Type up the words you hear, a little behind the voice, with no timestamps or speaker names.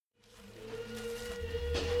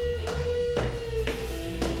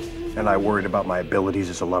And I worried about my abilities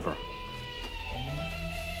as a lover.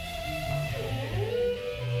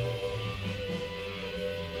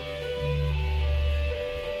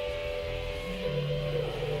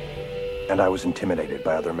 And I was intimidated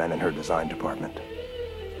by other men in her design department.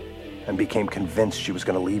 And became convinced she was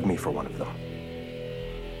going to leave me for one of them.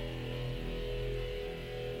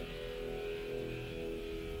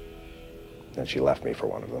 Then she left me for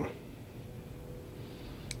one of them.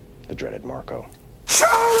 The dreaded Marco.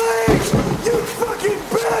 Charlie! You fucking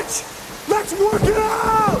bitch! Let's work it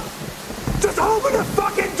out! Just open the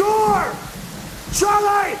fucking door!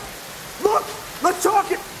 Charlie! Look! Let's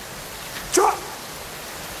talk it! Talk!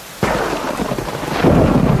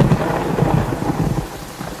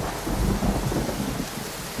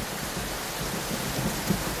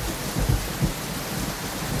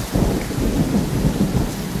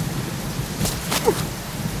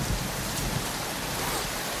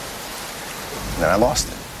 Then I lost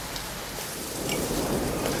it.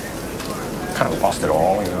 Kind of lost it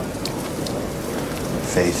all, you know.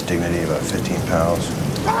 Faith, dignity, about 15 pounds.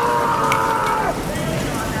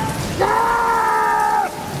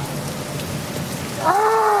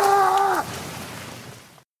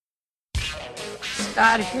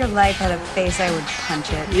 Scott, if your life had a face, I would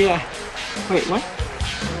punch it. Yeah. Wait, what?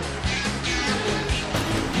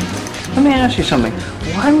 Let me ask you something.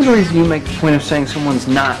 Why would a review make the point of saying someone's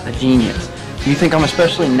not a genius? You think I'm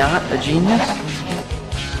especially not a genius?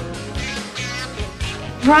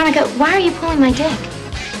 Veronica, why are you pulling my dick?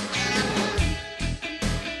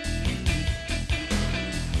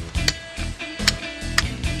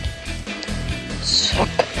 Suck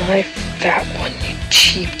my fat one, you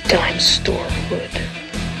cheap dime store hood.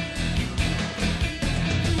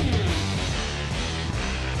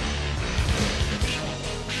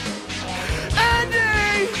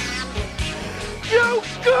 Andy! You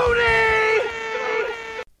goonie!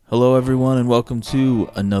 Hello everyone and welcome to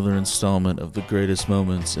another installment of the greatest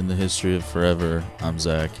moments in the history of forever. I'm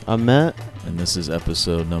Zach. I'm Matt. And this is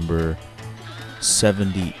episode number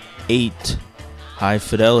 78. High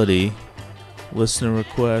Fidelity. Listener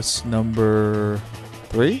request number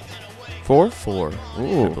 3? 4? 4,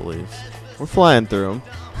 Ooh. I believe. We're flying through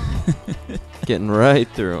them. Getting right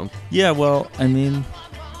through them. Yeah, well, I mean,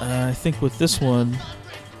 I think with this one,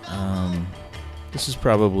 this is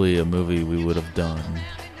probably a movie we would have done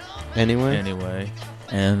anyway.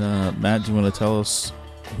 And Matt, do you want to tell us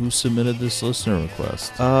who submitted this listener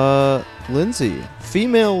request? Lindsay.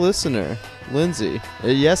 Female listener. Lindsay.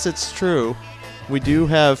 Yes, it's true. We do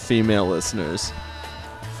have female listeners.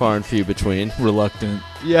 Far and few between. Reluctant.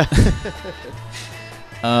 Yeah.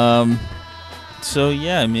 So,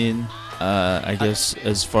 yeah, I mean, I guess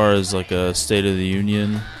as far as like a State of the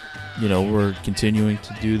Union, you know, we're continuing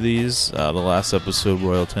to do these. The last episode,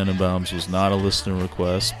 Royal Tenenbaums, was not a listener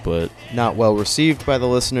request, but... Not well received by the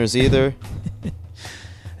listeners either. I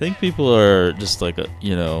think people are just like,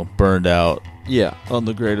 burned out Yeah. on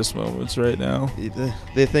the greatest moments right now.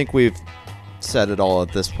 They think we've said it all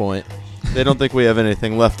at this point. They don't think we have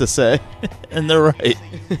anything left to say. And they're right.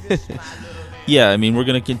 Yeah, I mean, we're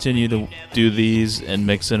going to continue to do these and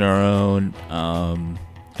mix in our own.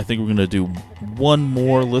 I think we're going to do one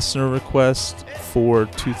more listener request for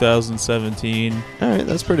 2017. All right,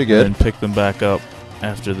 that's pretty good. And pick them back up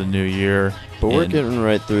after the new year. But we're getting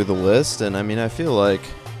right through the list, and I mean, I feel like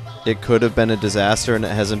it could have been a disaster, and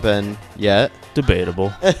it hasn't been yet.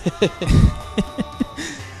 Debatable.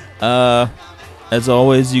 As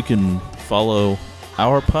always, you can follow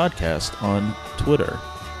our podcast on Twitter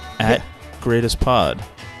at GreatestPod.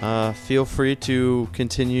 Feel free to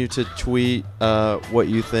continue to tweet what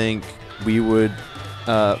you think we would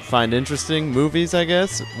find interesting. Movies, I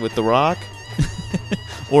guess, with The Rock.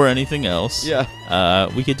 Or anything else. Yeah.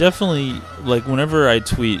 We could definitely, like, whenever I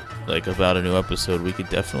tweet like about a new episode, we could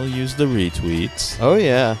definitely use the retweets. Oh,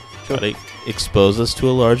 yeah. Try to expose us to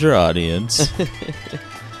a larger audience.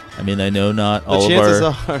 I mean, I know not all of our...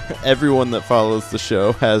 The chances are everyone that follows the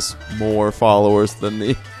show has more followers than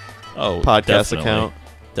the podcast account.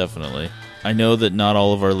 Definitely. I know that not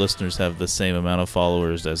all of our listeners have the same amount of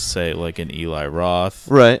followers as, say, like an Eli Roth.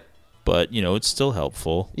 Right. But, it's still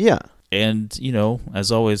helpful. Yeah. And,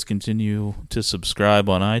 as always, continue to subscribe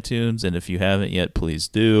on iTunes. And if you haven't yet, please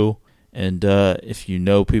do. And if you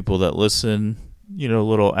know people that listen...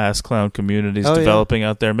 little ass clown communities developing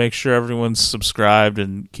out there. Make sure everyone's subscribed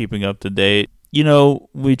and keeping up to date. We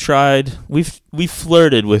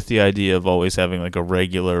flirted with the idea of always having like a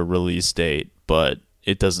regular release date, but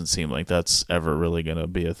it doesn't seem like that's ever really going to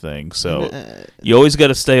be a thing. So you always got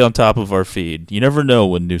to stay on top of our feed. You never know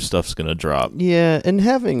when new stuff's going to drop. Yeah, and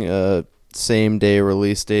having a same day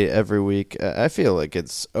release date every week. I feel like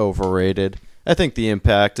it's overrated. I think the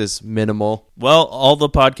impact is minimal. Well, all the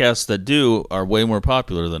podcasts that do are way more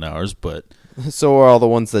popular than ours, but So are all the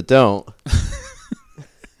ones that don't.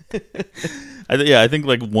 I think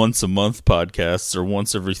like once a month podcasts or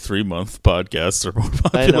once every 3 month podcasts are more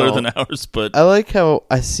popular than ours. But I like how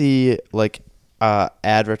I see like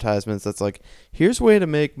advertisements that's like, here's a way to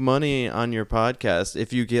make money on your podcast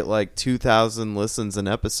if you get like 2,000 listens an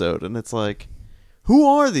episode, and it's like, who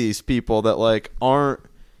are these people that like aren't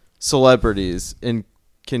celebrities and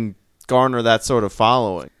can garner that sort of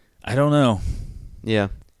following? I don't know. Yeah.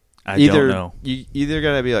 I don't know. You either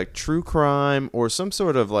gotta be like true crime or some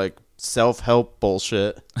sort of like self-help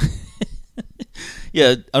bullshit.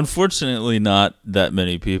 Yeah, unfortunately, not that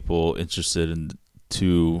many people interested in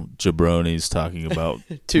two jabronis talking about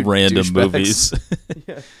Two random douchebags. movies.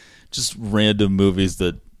 Yeah. Just random movies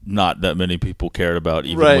that not that many people cared about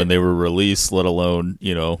even Right. when they were released, let alone,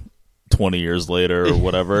 20 years later or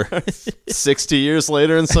whatever. 60 years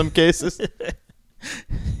later in some cases.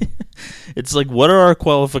 It's like, what are our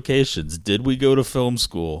qualifications? Did we go to film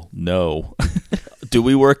school? No. Do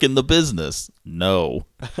we work in the business? No.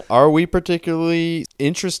 Are we particularly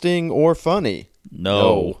interesting or funny?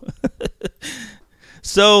 No.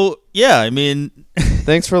 So, yeah, I mean,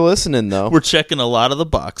 Thanks for listening, though. we're checking a lot of the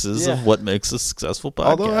boxes Yeah. of what makes a successful podcast.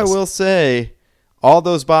 Although I will say, all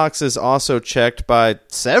those boxes also checked by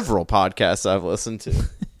several podcasts I've listened to.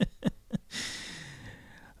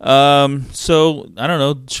 So I don't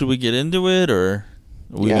know. Should we get into it, or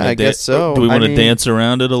Yeah, I guess so. Do we want I to mean- dance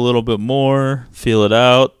around it a little bit more, feel it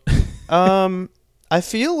out? I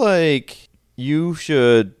feel like you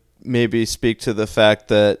should maybe speak to the fact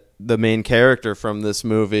that the main character from this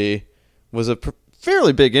movie was a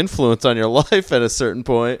fairly big influence on your life at a certain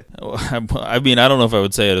point. I mean, I don't know if I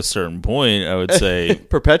would say at a certain point. I would say,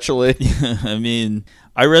 Perpetually. I mean,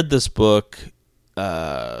 I read this book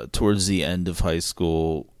towards the end of high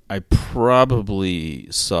school. I probably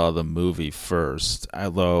saw the movie first,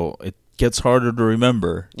 although it gets harder to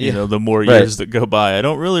remember, Yeah. the more Right. years that go by. I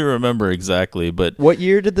don't really remember exactly, but What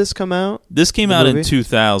year did this come out? this came The out in movie?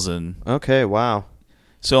 2000. Okay, wow.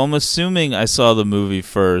 So I'm assuming I saw the movie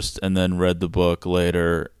first and then read the book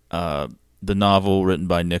later. The novel written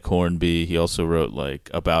by Nick Hornby. He also wrote like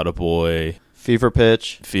About a Boy, Fever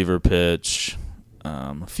Pitch. Fever Pitch,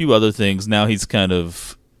 a few other things. Now he's kind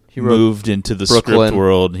of He wrote moved into the Brooklyn. script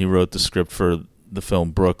world. He wrote the script for the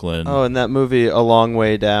film Brooklyn. Oh, and that movie A Long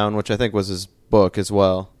Way Down, which I think was his book as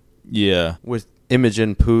well, Yeah. with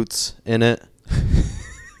Imogen Poots in it.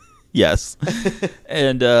 Yes.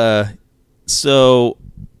 And so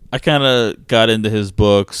I kind of got into his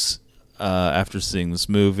books after seeing this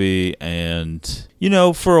movie. And,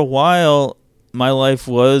 for a while, my life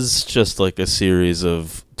was just like a series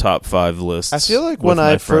of top 5 lists. I feel like with when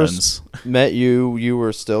my I friends. first met you, you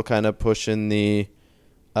were still kind of pushing the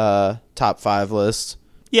top 5 list.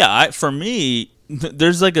 Yeah, for me,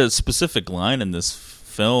 there's like a specific line in this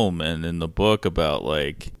film and in the book about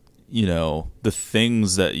like, the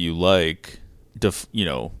things that you like,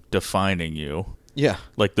 defining you. Yeah.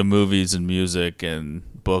 Like the movies and music and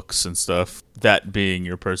books and stuff, that being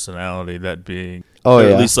your personality, that being or yeah.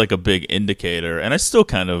 at least like a big indicator. And I still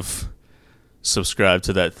kind of subscribe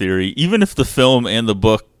to that theory. Even if the film and the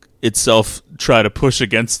book itself try to push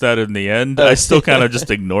against that in the end, I still kind of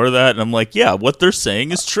just ignore that. And I'm like, yeah, what they're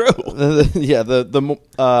saying is true. Yeah,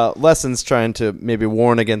 the lessons trying to maybe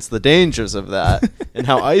warn against the dangers of that and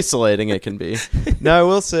how isolating it can be. Now, I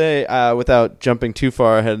will say, without jumping too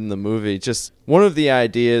far ahead in the movie, just one of the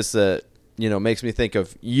ideas that makes me think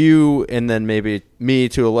of you and then maybe me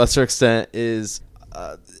to a lesser extent is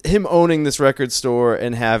him owning this record store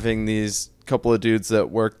and having these couple of dudes that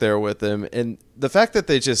work there with him, and the fact that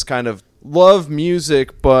they just kind of love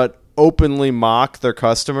music but openly mock their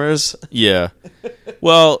customers. Yeah.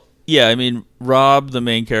 Well, yeah, I mean, Rob, the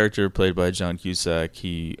main character played by John Cusack,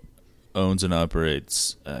 he owns and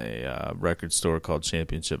operates a record store called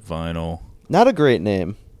Championship Vinyl. Not a great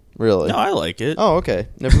name, really. No, I like it. Oh, okay.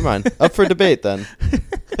 Never mind. Up for debate then.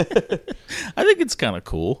 I think it's kind of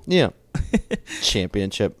cool. Yeah.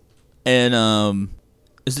 Championship. And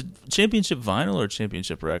is it Championship Vinyl or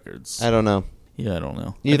Championship Records? I don't know. Yeah, I don't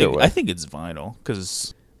know. Either way. I think it's Vinyl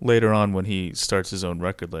because later on when he starts his own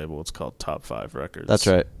record label, it's called Top 5 Records. That's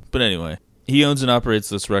right. But anyway, he owns and operates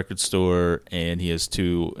this record store, and he has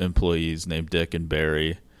 2 employees named Dick and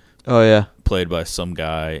Barry, Oh, yeah. played by some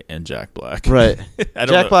guy and Jack Black. Right. I don't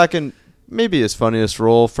Jack know. Black in maybe his funniest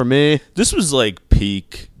role for me. This was like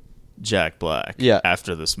peak Jack Black. Yeah.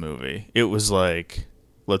 After this movie, it was like,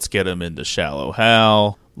 let's get him into Shallow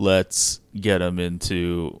Hal. Let's get him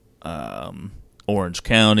into Orange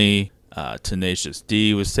County. Tenacious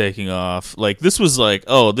D was taking off. Like, this was like,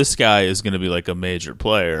 oh, this guy is going to be like a major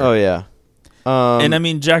player. Oh, yeah. And I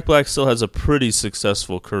mean, Jack Black still has a pretty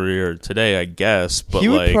successful career today, I guess. But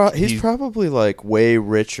he's probably like way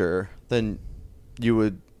richer than you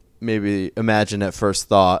would maybe imagine at first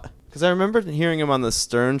thought. Because I remember hearing him on the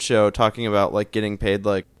Stern Show talking about like getting paid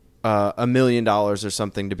like $1 million or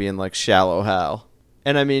something to be in like Shallow Hal.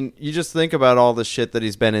 And I mean, you just think about all the shit that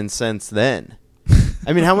he's been in since then.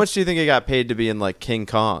 I mean, how much do you think he got paid to be in like King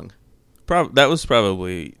Kong? That was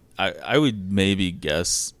probably, I would maybe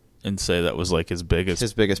guess and say that was like his biggest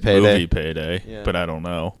payday. Movie payday, but I don't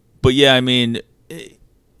know. But yeah, I mean,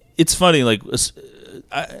 it's funny. Like,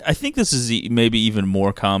 I think this is maybe even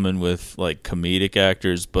more common with like comedic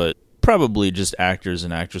actors, but probably just actors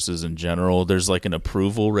and actresses in general. There's like an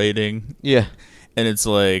approval rating. Yeah, and it's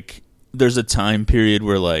like there's a time period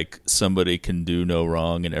where like somebody can do no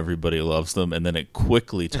wrong and everybody loves them, and then it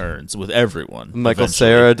quickly turns with everyone. Michael eventually.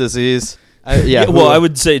 Cera disease. Well, I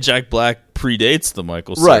would say Jack Black predates the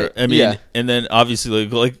Michael Cera. Right. I mean, and then obviously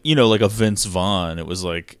like you know, like a Vince Vaughn. It was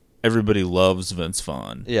like everybody loves Vince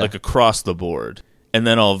Vaughn, like across the board. And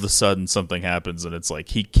then all of a sudden something happens, and it's like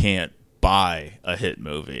he can't buy a hit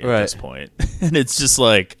movie at this point. And it's just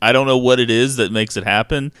like, I don't know what it is that makes it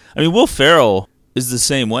happen. I mean, Will Ferrell is the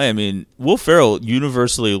same way. I mean, Will Ferrell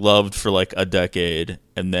universally loved for like a decade,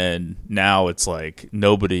 and then now it's like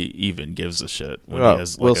nobody even gives a shit. When he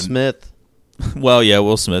has like Will Smith. Well, yeah,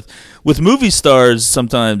 Will Smith. With movie stars,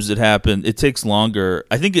 sometimes it takes longer.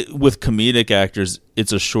 I think with comedic actors,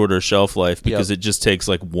 it's a shorter shelf life because it just takes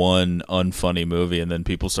like one unfunny movie, and then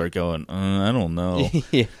people start going, I don't know.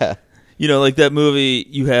 Yeah. You know, like that movie,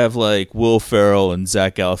 you have like Will Ferrell and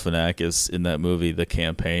Zach Galifianakis in that movie, The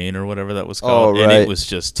Campaign, or whatever that was called. Oh, right. And it was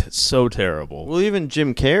just so terrible. Well, even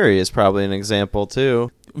Jim Carrey is probably an example,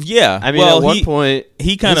 too. Yeah. I mean, at one point,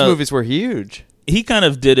 his movies were huge. He kind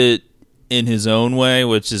of did it in his own way,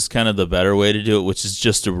 which is kind of the better way to do it, which is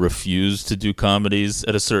just to refuse to do comedies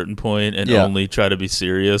at a certain point and only try to be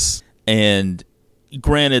serious. And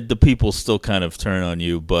granted, the people still kind of turn on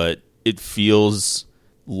you, but it feels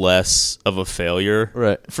less of a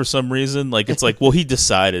failure for some reason. Like, it's like, well, he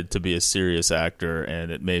decided to be a serious actor,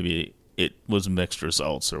 and it was mixed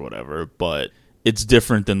results or whatever, but it's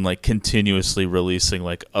different than like continuously releasing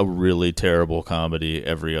like a really terrible comedy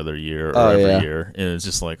every other year or every year. And it's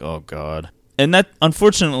just like, oh God. And that,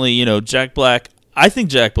 unfortunately, you know, Jack Black, I think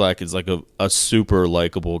Jack Black is like a super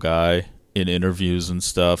likable guy in interviews and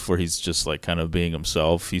stuff where he's just like kind of being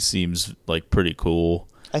himself. He seems like pretty cool.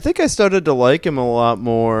 I think I started to like him a lot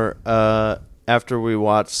more after we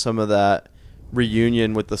watched some of that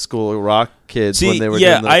reunion with the School of Rock kids when they were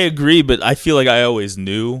doing I agree, but I feel like I always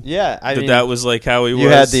knew that was like how he was. You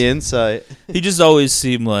had the insight. He just always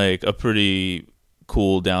seemed like a pretty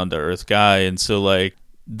cool, down-to-earth guy, and so like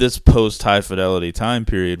this post-High Fidelity time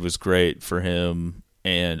period was great for him,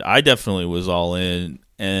 and I definitely was all in.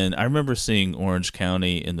 And I remember seeing Orange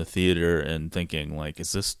County in the theater and thinking, like,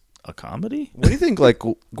 is this a comedy? What do you think like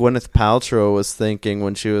Gwyneth Paltrow was thinking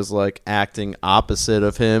when she was like acting opposite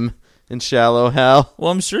of him in Shallow Hal?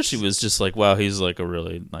 Well, I'm sure she was just like, wow, he's like a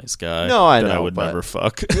really nice guy. No, I know. I would never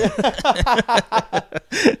fuck.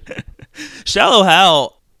 Shallow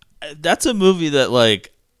Hal, that's a movie that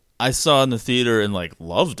like I saw in the theater and like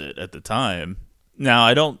loved it at the time. Now,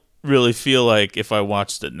 I don't really feel like if I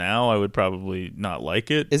watched it now, I would probably not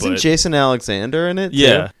like it. Isn't Jason Alexander in it?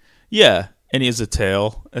 Yeah. Too? Yeah. And he has a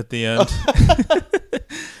tail at the end.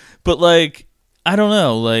 But like, I don't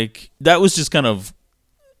know. Like, that was just kind of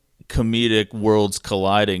comedic worlds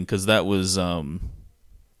colliding, because that was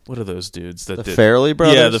what are those dudes that did Farrelly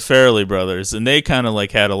brothers? Yeah, the Farrelly brothers, and they kind of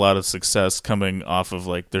like had a lot of success coming off of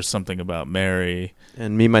like There's Something About Mary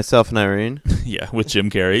and Me, Myself, and Irene. Yeah, with Jim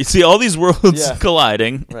Carrey. See, all these worlds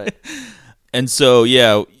colliding, right? And so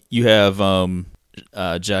you have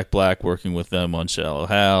Jack Black working with them on Shallow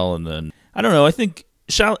Hal, and then I don't know. I think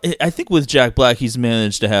with Jack Black, he's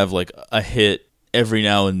managed to have like a hit every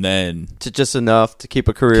now and then, to just enough to keep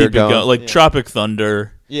a career going. Like Tropic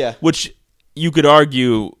Thunder, which you could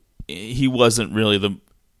argue he wasn't really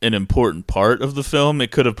an important part of the film.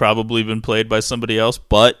 It could have probably been played by somebody else,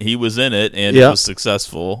 but he was in it and it was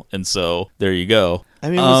successful, and so there you go. I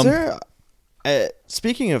mean, was there?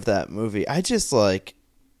 Speaking of that movie, I just like.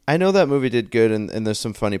 I know that movie did good, and there's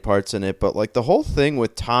some funny parts in it, but like the whole thing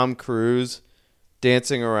with Tom Cruise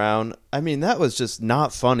dancing around, I mean, that was just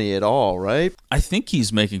not funny at all, right? I think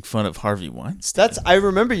he's making fun of Harvey Weinstein. I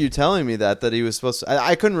remember you telling me that he was supposed to.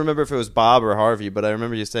 I couldn't remember if it was Bob or Harvey, but I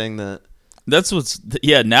remember you saying that. That's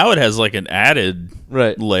now it has like an added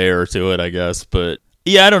layer to it, I guess. But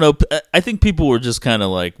Yeah, I don't know. I think people were just kind of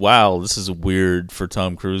like, wow, this is weird for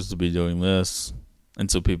Tom Cruise to be doing this. And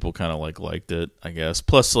so people kind of liked it, I guess.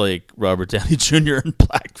 Plus, like, Robert Downey Jr. in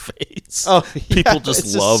blackface. Oh, yeah, people just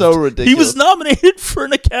it's loved. so ridiculous. He was nominated for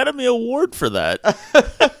an Academy Award for that.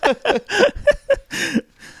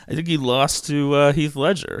 I think he lost to Heath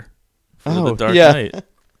Ledger for The Dark Knight.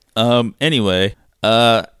 Anyway,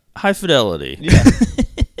 High Fidelity. Yeah.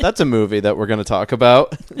 That's a movie that we're going to talk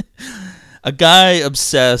about. A guy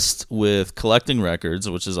obsessed with collecting records,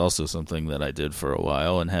 which is also something that I did for a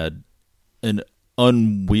while and had an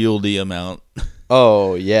unwieldy amount.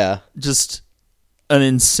 Oh, yeah. Just an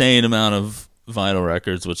insane amount of vinyl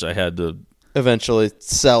records, which I had to eventually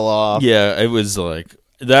sell off. Yeah, it was like,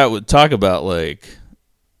 that would talk about like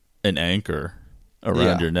an anchor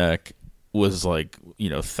around your neck. Was like,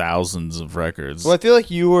 thousands of records. Well, I feel like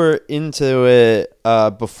you were into it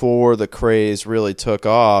before the craze really took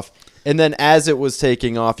off. And then as it was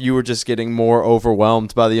taking off, you were just getting more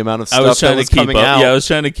overwhelmed by the amount of stuff that was coming out. Yeah, I was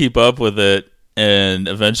trying to keep up with it. And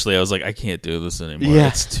eventually I was like, I can't do this anymore. Yeah.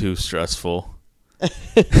 It's too stressful.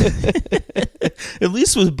 At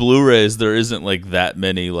least with Blu-rays, there isn't like that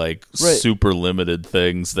many like super limited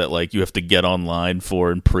things that like you have to get online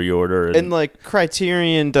for and pre-order. And like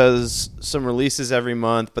Criterion does some releases every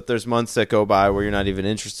month, but there's months that go by where you're not even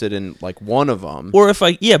interested in like one of them. Or if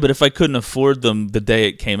I couldn't afford them the day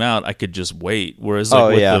it came out, I could just wait. Whereas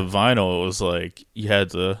like with the vinyl, it was like you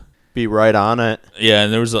had to be right on it. Yeah,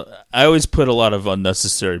 and I always put a lot of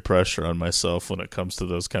unnecessary pressure on myself when it comes to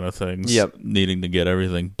those kind of things. Yep. Needing to get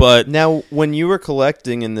everything. But now, when you were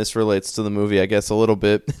collecting, and this relates to the movie, I guess, a little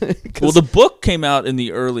bit. Well, the book came out in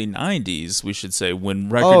the early 90s, we should say, when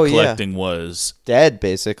record collecting was dead,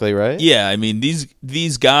 basically, right? Yeah, I mean,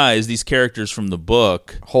 these guys, these characters from the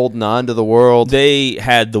book, holding on to the world. They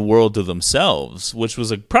had the world to themselves, which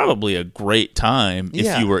was probably a great time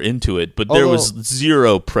if you were into it. But there was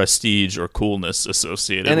zero prestige or coolness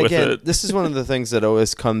associated with it. This is one of the things that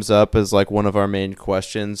always comes up as like one of our main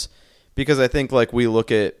questions, because I think like we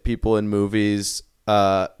look at people in movies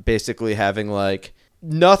basically having like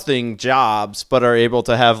nothing jobs, but are able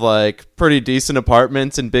to have like pretty decent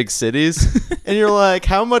apartments in big cities. And you're like,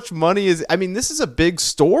 how much money is, I mean, this is a big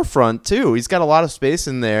storefront too. He's got a lot of space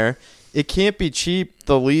in there. It can't be cheap,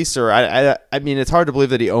 the lease, or I mean, it's hard to believe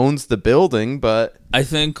that he owns the building, but I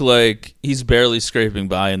think like he's barely scraping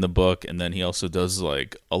by in the book, and then he also does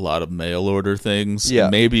like a lot of mail order things. Yeah.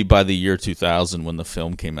 Maybe by the year 2000 when the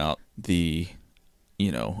film came out, the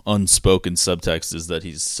unspoken subtext is that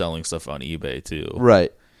he's selling stuff on eBay too.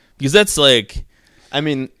 Right. Because that's like, I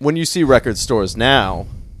mean, when you see record stores now,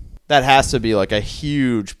 that has to be like a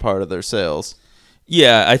huge part of their sales.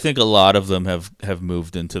 Yeah, I think a lot of them have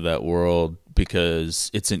moved into that world because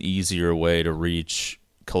it's an easier way to reach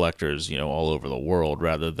collectors, all over the world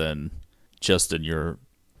rather than just in your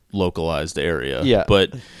localized area. Yeah.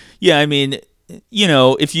 But yeah, I mean,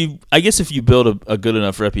 if you build a good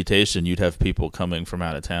enough reputation, you'd have people coming from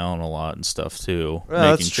out of town a lot and stuff too,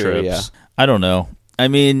 making trips. True, yeah. I don't know. I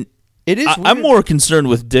mean, it is. I'm more concerned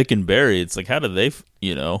with Dick and Barry. It's like, how do they,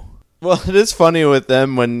 Well, it is funny with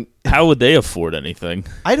them when... How would they afford anything?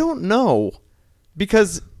 I don't know.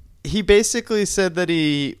 Because he basically said that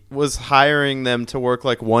he was hiring them to work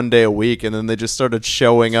like 1 day a week, and then they just started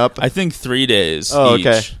showing up. I think 3 days each.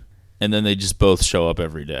 Okay. And then they just both show up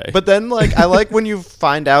every day. But then, like, I like when you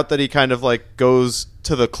find out that he kind of, like, goes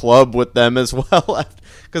to the club with them as well.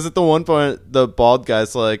 Because at the one point, the bald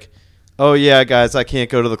guy's like, oh, yeah, guys, I can't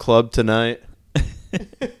go to the club tonight.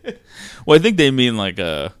 Well, I think they mean like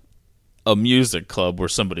a music club where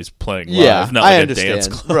somebody's playing live, not like a dance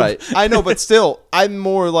club. Right. I know, but still, I'm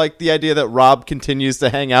more like the idea that Rob continues to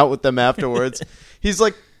hang out with them afterwards. He's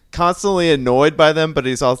like constantly annoyed by them, but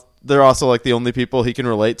they're also like the only people he can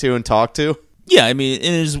relate to and talk to. Yeah, I mean,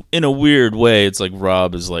 in a weird way, it's like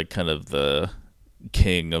Rob is like kind of the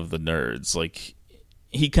king of the nerds. Like,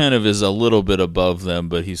 he kind of is a little bit above them,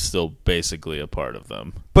 but he's still basically a part of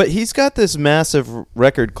them. But he's got this massive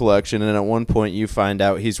record collection, and at one point you find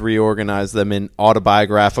out he's reorganized them in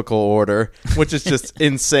autobiographical order, which is just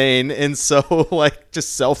insane and so like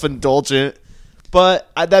just self-indulgent.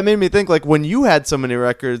 But that made me think, like, when you had so many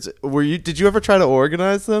records, did you ever try to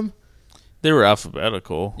organize them? They were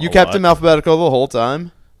alphabetical. You kept them alphabetical the whole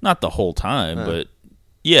time? Not the whole time, but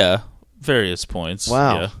yeah, various points.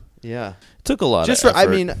 Wow. Yeah. Took a lot of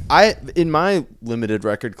effort. In my limited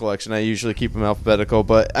record collection, I usually keep them alphabetical,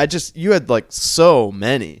 but you had like so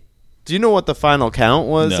many. Do you know what the final count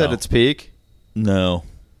was at its peak? No.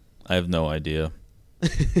 I have no idea.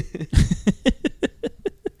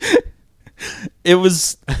 it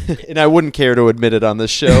was. And I wouldn't care to admit it on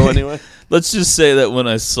this show anyway. Let's just say that when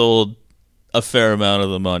I sold a fair amount of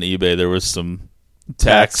them on eBay, there was some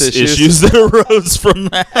tax issues that arose from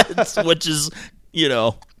that, which is,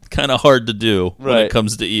 kind of hard to do when it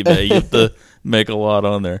comes to eBay. You have to make a lot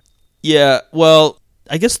on there. Yeah, well,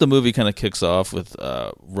 I guess the movie kind of kicks off with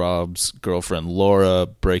Rob's girlfriend Laura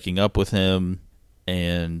breaking up with him,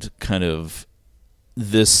 and kind of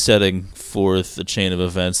this setting forth a chain of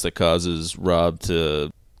events that causes Rob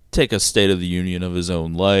to take a state of the union of his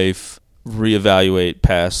own life, reevaluate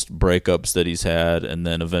past breakups that he's had, and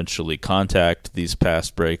then eventually contact these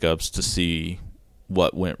past breakups to see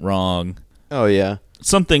what went wrong. Oh, yeah.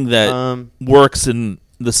 Something that works in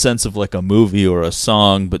the sense of like a movie or a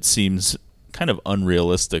song, but seems kind of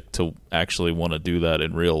unrealistic to actually want to do that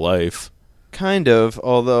in real life. Kind of,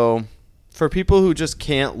 although for people who just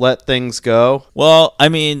can't let things go. Well, I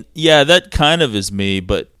mean, yeah, that kind of is me,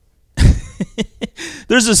 but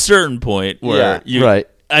there's a certain point where right.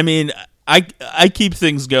 I mean, I keep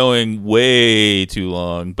things going way too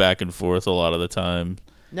long, back and forth a lot of the time.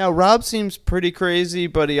 Now, Rob seems pretty crazy,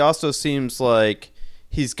 but he also seems like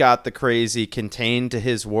he's got the crazy contained to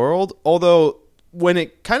his world. Although, when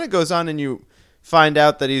it kind of goes on and you find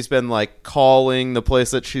out that he's been, like, calling the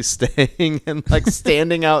place that she's staying and, like,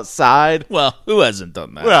 standing outside. Well, who hasn't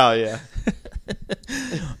done that? Well, yeah.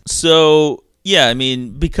 So, yeah, I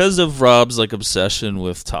mean, because of Rob's, like, obsession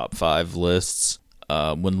with top 5 lists,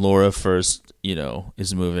 when Laura first,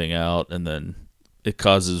 is moving out, and then it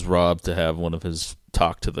causes Rob to have one of his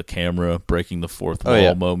talk to the camera, breaking the fourth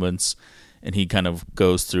wall moments, and he kind of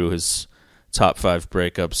goes through his top 5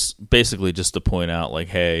 breakups, basically just to point out, like,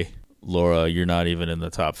 hey, Laura, you're not even in the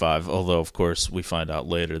top 5, although, of course, we find out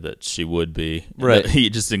later that she would be. Right. He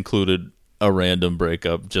just included a random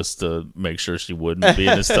breakup just to make sure she wouldn't be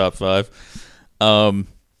in his top 5.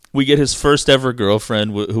 We get his first ever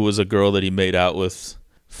girlfriend, who was a girl that he made out with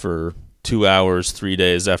for 2 hours, 3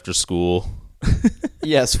 days after school.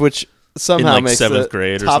 Yes, which somehow in like makes 7th the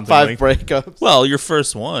grade or top something 5 breakups. Well, your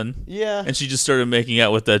first one. Yeah. And she just started making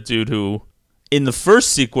out with that dude who, in the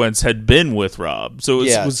first sequence, had been with Rob. So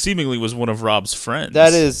it was seemingly was one of Rob's friends.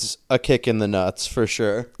 That is a kick in the nuts, for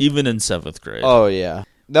sure. Even in 7th grade. Oh, yeah.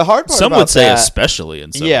 The hard part Some about would say that, especially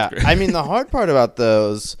in 7th grade. I mean, the hard part about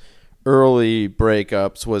those early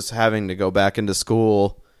breakups was having to go back into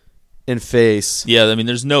school and face. Yeah, I mean,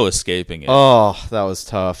 there's no escaping it. Oh, that was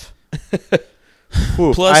tough.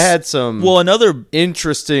 Oof, Plus, I had some another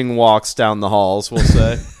interesting walks down the halls, we'll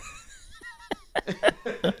say.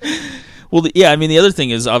 I mean, the other thing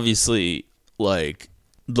is obviously, like,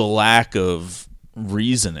 the lack of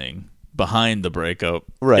reasoning behind the breakup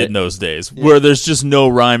in those days, where there's just no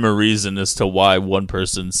rhyme or reason as to why one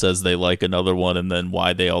person says they like another one and then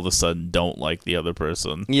why they all of a sudden don't like the other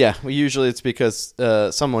person. Yeah, well, usually it's because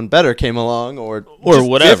someone better came along or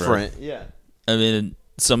whatever. Different. Yeah, I mean,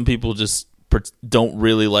 some people just don't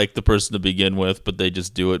really like the person to begin with, but they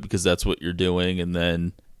just do it because that's what you're doing, and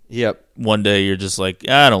then one day you're just like,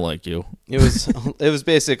 I don't like you. It was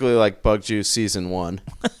basically like Bug Juice season 1.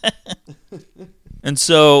 And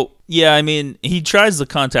so, yeah, I mean, he tries to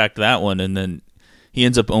contact that one, and then he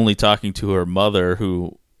ends up only talking to her mother,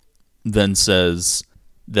 who then says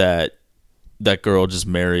that that girl just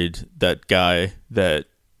married that guy that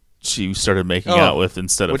she started making out with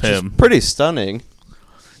instead of him. Which is pretty stunning.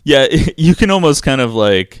 Yeah, you can almost kind of,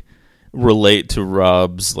 like, relate to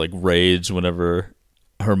Rob's, like, rage whenever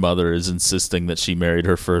her mother is insisting that she married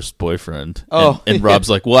her first boyfriend. And Rob's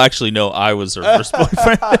like, well, actually, no, I was her first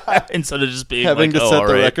boyfriend. Instead of just being having like, to set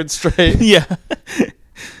the record straight. Yeah.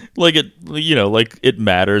 Like it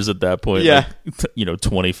matters at that point. Yeah. Like,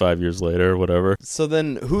 25 years later or whatever. So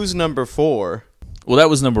then who's number 4? Well, that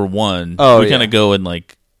was number 1. Oh, we kind of go in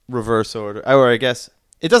like reverse order. Or I guess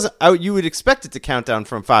it doesn't. You would expect it to count down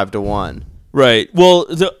from 5 to 1. Right. Well,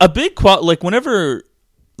 a big like whenever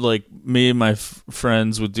like me and my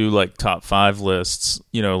friends would do like top 5 lists,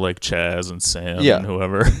 like Chaz and Sam and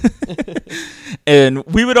whoever. And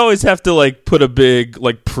we would always have to like put a big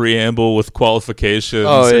like preamble with qualifications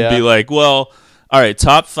and be like, well, all right,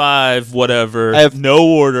 top 5, whatever. I have no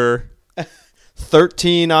order.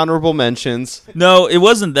 13 honorable mentions. No, it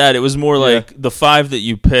wasn't that. It was more like the 5 that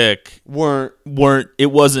you pick weren't. It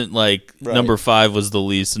wasn't like number 5 was the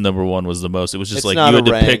least and number 1 was the most. It was just like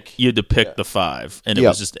you had to pick the 5, and it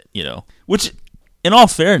was just which, in all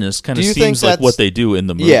fairness, kind of seems like what they do in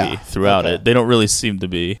the movie throughout it. They don't really seem to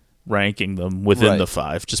be ranking them within the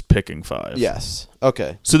 5, just picking 5. Yes.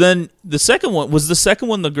 Okay. So then the second one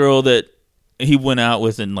the girl that he went out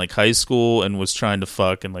with in like high school and was trying to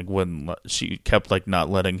fuck, and like when she kept like not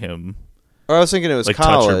letting him Or I was thinking it was like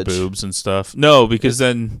college. touch her boobs and stuff. No, because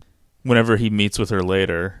then whenever he meets with her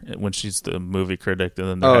later, when she's the movie critic, and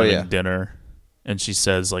then they're having dinner, and she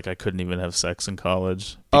says, like, I couldn't even have sex in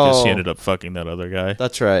college because she ended up fucking that other guy.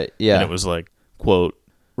 That's right, yeah. And it was like, quote,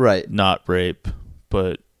 right, not rape,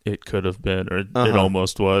 but it could have been, or it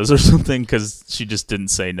almost was, or something, because she just didn't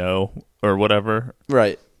say no, or whatever.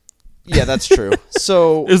 Right. Yeah, that's true.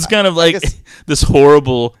 So it was kind of like this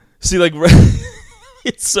horrible, see, like,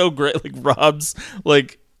 it's so great, like, Rob's,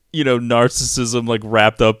 like, you know, narcissism, like,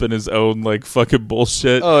 wrapped up in his own, like, fucking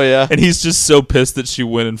bullshit. Oh, yeah. And he's just so pissed that she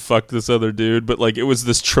went and fucked this other dude, but, like, it was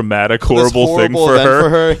this traumatic, horrible thing for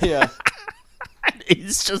her. Yeah.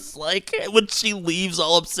 He's just like, when she leaves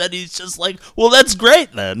all upset, he's just like, well, that's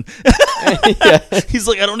great then. He's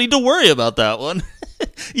like, I don't need to worry about that one.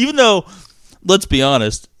 Even though, let's be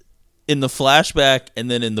honest, in the flashback and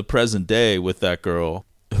then in the present day with that girl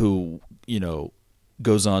who, you know,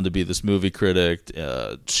 goes on to be this movie critic,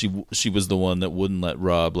 she was the one that wouldn't let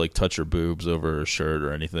Rob, like, touch her boobs over her shirt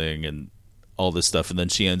or anything and all this stuff. And then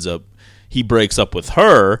he breaks up with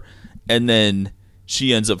her, and then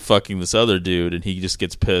she ends up fucking this other dude, and he just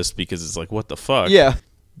gets pissed because it's like, what the fuck? Yeah.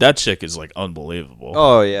 That chick is, like, unbelievable.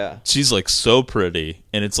 Oh, yeah. She's, like, so pretty,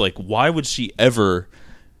 and it's like, why would she ever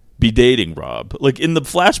be dating Rob? Like, in the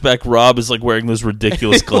flashback, Rob is, like, wearing those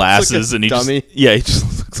ridiculous glasses, like and he dummy. he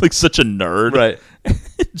just looks like such a nerd. Right.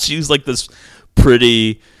 She's, like, this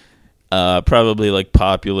pretty, probably, like,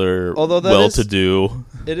 popular, well-to-do.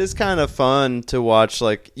 It is kind of fun to watch,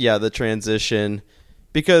 like, the transition,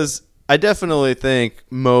 because I definitely think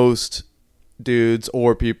most dudes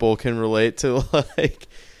or people can relate to, like,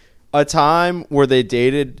 a time where they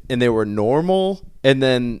dated and they were normal and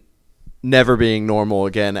then never being normal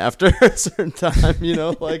again after a certain time, you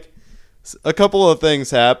know, like, a couple of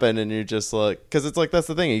things happen and you're just like, because it's like, that's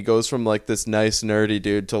the thing, he goes from, like, this nice nerdy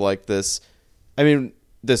dude to, like, this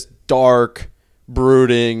dark,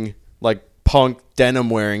 brooding, like, punk denim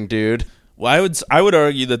wearing dude. Well, I would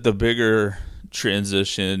argue that the bigger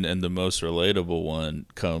transition and the most relatable one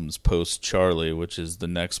comes post Charlie, which is the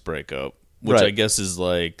next breakup, which I guess is,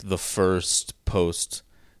 like, the first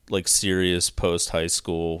serious post high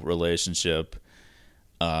school relationship.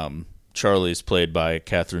 Charlie's played by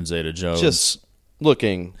Catherine Zeta-Jones, just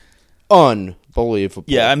looking unbelievable.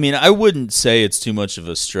 Yeah, I mean, I wouldn't say it's too much of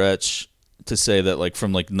a stretch to say that, like,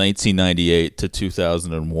 from, like, 1998 to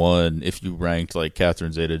 2001, if you ranked, like,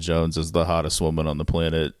 Catherine Zeta-Jones as the hottest woman on the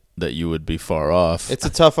planet, that you would be far off. It's a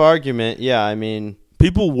tough argument. Yeah, I mean,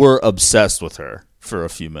 people were obsessed with her for a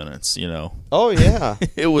few minutes, you know. Oh, yeah.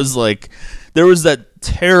 It was like, there was that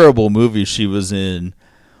terrible movie she was in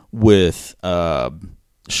with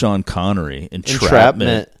Sean Connery,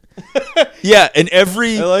 Entrapment. Yeah, and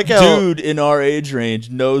every dude in our age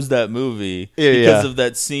range knows that movie because of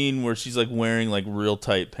that scene where she's, like, wearing, like, real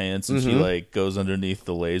tight pants and she, like, goes underneath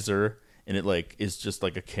the laser and it, like, is just,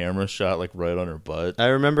 like, a camera shot, like, right on her butt. I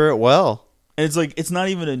remember it well. And it's like, it's not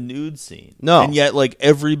even a nude scene. No. And yet, like,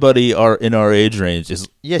 everybody in our age range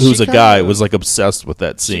who's a guy was, like, obsessed with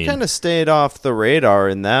that scene. She kind of stayed off the radar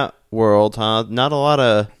in that world, huh? Not a lot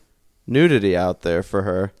of nudity out there for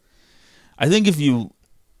her. I think if you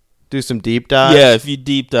do some deep dive. Yeah, if you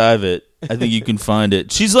deep dive it, I think you can find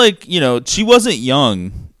it. She's, like, you know, she wasn't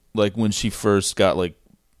young, like, when she first got, like,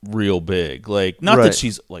 real big. Like, not that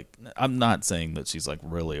she's, like, I'm not saying that she's, like,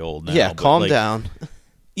 really old now. Yeah, calm like, down.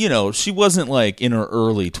 You know, she wasn't, like, in her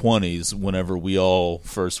early 20s whenever we all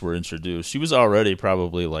first were introduced. She was already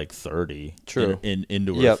probably, like, 30. True.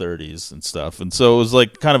 Into her 30s and stuff. And so it was,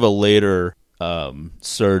 like, kind of a later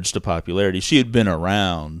surge to popularity. She had been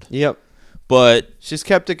around. Yep. But she's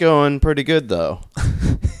kept it going pretty good, though.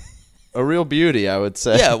 A real beauty, I would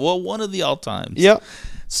say. Yeah, well, one of the all-times. Yep.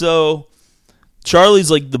 So Charlie's,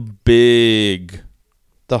 like, the big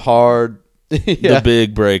breakup.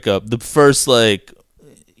 The first, like,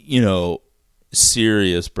 you know,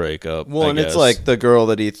 serious breakup. Well, and it's like the girl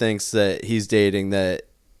that he thinks that he's dating that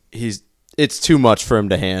it's too much for him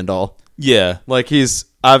to handle. Yeah. Like,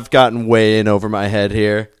 I've gotten way in over my head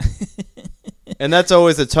here. And that's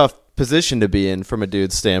always a tough position to be in from a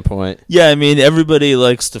dude's standpoint. Yeah, I mean, everybody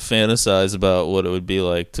likes to fantasize about what it would be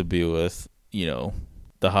like to be with, you know,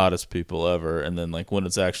 the hottest people ever, and then, like, when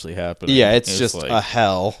it's actually happening, it's just like a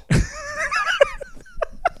hell.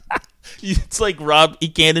 It's like Rob, he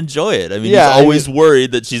can't enjoy it. I mean, he's always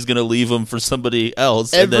worried that she's going to leave him for somebody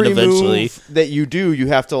else, and then eventually move that you do, you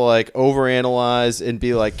have to, like, overanalyze and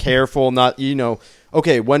be, like, careful, not, you know,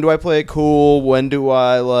 okay, when do I play it cool? When do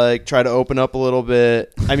I, like, try to open up a little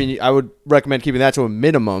bit? I mean, I would recommend keeping that to a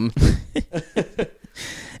minimum.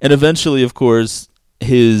 And eventually, of course,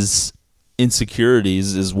 his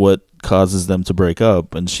insecurities is what causes them to break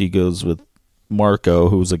up, and she goes with Marco,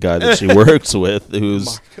 who's a guy that she works with,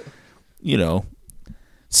 who's, you know,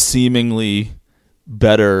 seemingly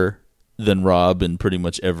better than Rob in pretty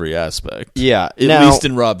much every aspect. Yeah. At least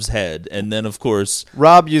in Rob's head. And then, of course...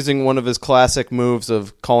 Rob using one of his classic moves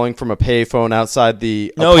of calling from a payphone outside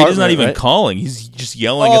the No, apartment, he's not even right? calling. He's just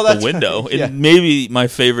yelling at the window. Right. Yeah. And maybe my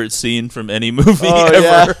favorite scene from any movie Oh,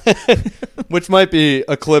 ever. yeah. Which might be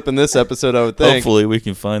a clip in this episode, I would think. Hopefully we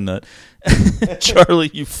can find that.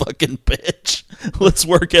 Charlie, you fucking bitch. Let's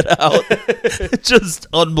work it out. Just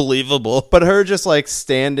unbelievable. But her just like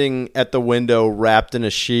standing at the window wrapped in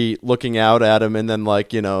a sheet looking out at him, and then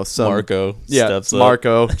like, you know, some Marco steps up.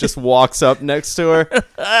 Marco just walks up next to her.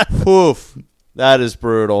 Oof. That is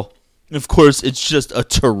brutal. Of course, it's just a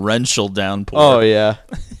torrential downpour. Oh, yeah.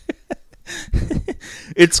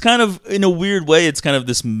 It's kind of, in a weird way, it's kind of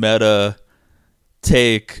this meta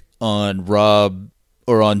take on Rob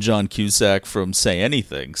or on John Cusack from Say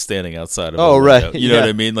Anything, standing outside of a window. Right. You know Yeah. what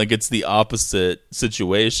I mean? Like, it's the opposite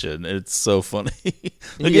situation. It's so funny.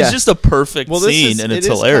 Like, Yeah. it's just a perfect scene, and it's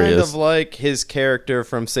hilarious. It is kind of like his character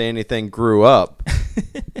from Say Anything grew up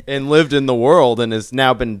and lived in the world and has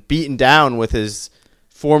now been beaten down with his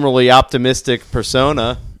formerly optimistic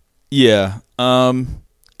persona. Yeah. And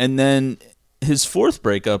then his fourth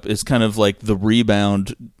breakup is kind of like the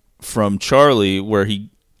rebound from Charlie, where he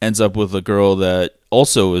ends up with a girl that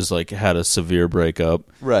also is like had a severe breakup.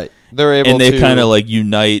 Right. They're able to... And they kind of like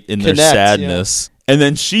unite in their connect, sadness. Yeah. And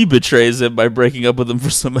then she betrays him by breaking up with him for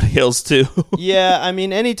somebody else too. Yeah, I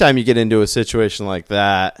mean, anytime you get into a situation like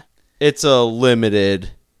that, it's a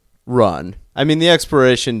limited run. I mean, the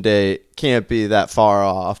expiration date can't be that far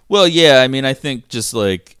off. Well, yeah, I mean, I think just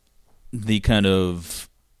like the kind of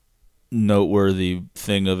noteworthy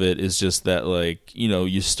thing of it is just that, like, you know,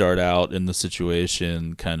 you start out in the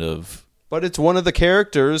situation kind of... But it's one of the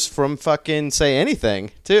characters from fucking Say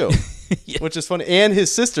Anything, too. Yeah. Which is funny. And his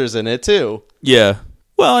sister's in it, too. Yeah.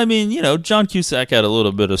 Well, I mean, you know, John Cusack had a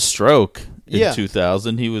little bit of stroke in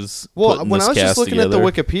 2000. He was when I was just looking together.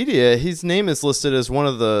 at the Wikipedia, his name is listed as one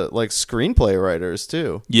of the like screenplay writers,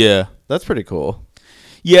 too. Yeah. That's pretty cool.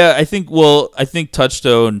 Yeah, I think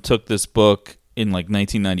Touchstone took this book in like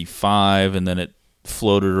 1995, and then it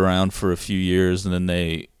floated around for a few years, and then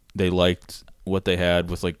they liked what they had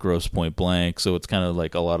with like Grosse Point Blank, so it's kind of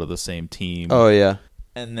like a lot of the same team. Oh yeah.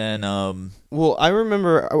 And then well, I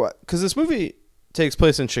remember because this movie takes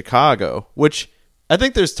place in Chicago, which I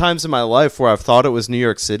think there's times in my life where I've thought it was New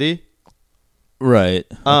York City. Right.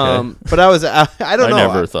 Okay. But I don't know. I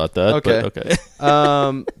never thought that. Okay. But okay.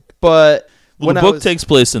 But well, when the book takes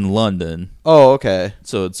place in London. Oh, okay.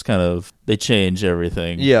 So it's kind of, they change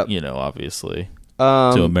everything. Yep. You know, obviously,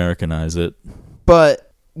 to Americanize it.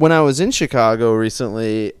 But when I was in Chicago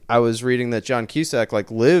recently, I was reading that John Cusack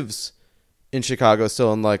like lives in Chicago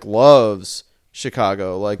still and like loves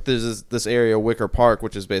Chicago. Like there's this area, Wicker Park,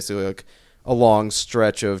 which is basically like a long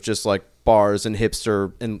stretch of just like bars and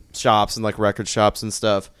hipster and shops and like record shops and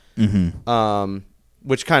stuff. Mm-hmm.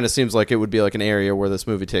 Which kind of seems like it would be like an area where this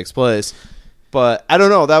movie takes place. But I don't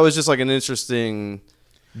know. That was just like an interesting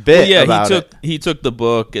bit. Well, yeah, about he took the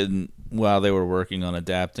book, and while they were working on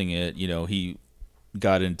adapting it, you know, he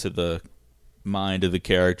got into the mind of the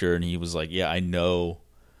character, and he was like, "Yeah, I know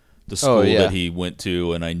the school that he went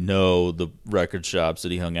to, and I know the record shops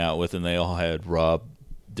that he hung out with, and they all had Rob,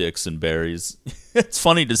 Dicks, and Barry's." It's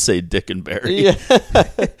funny to say Dick and Barry. Yeah.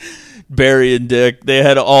 Barry and Dick, they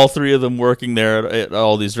had all three of them working there at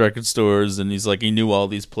all these record stores, and he's like, he knew all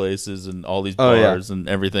these places and all these bars and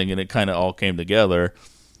everything, and it kind of all came together.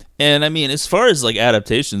 And I mean, as far as like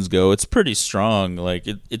adaptations go, it's pretty strong. Like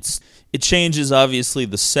it changes obviously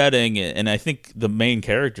the setting, and I think the main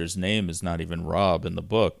character's name is not even Rob in the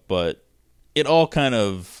book, but it all kind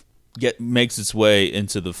of makes its way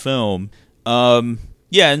into the film.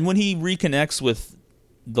 Yeah, and when he reconnects with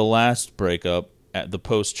the last breakup, at the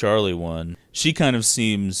post-Charlie one, she kind of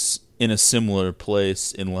seems in a similar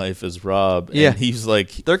place in life as Rob. And yeah. He's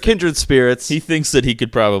like... They're kindred spirits. He thinks that he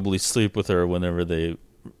could probably sleep with her whenever they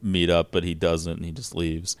meet up, but he doesn't, and he just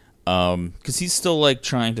leaves. Because he's still like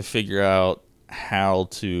trying to figure out how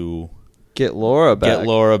to... Get Laura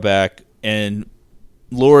back. And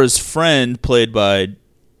Laura's friend, played by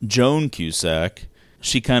Joan Cusack,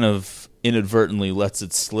 she kind of inadvertently lets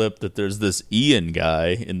it slip that there's this Ian guy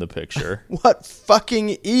in the picture. What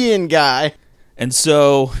fucking Ian guy? And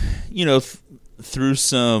so, you know, through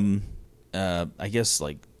some, I guess,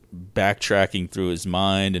 like backtracking through his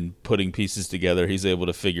mind and putting pieces together, he's able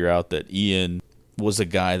to figure out that Ian was a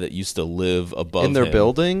guy that used to live above in their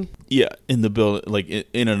building. Yeah, in the building, like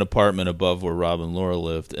in an apartment above where Rob and Laura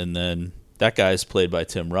lived, and then that guy's played by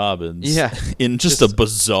Tim Robbins. Yeah. In just a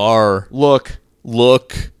bizarre look,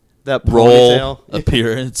 that role, ponytail.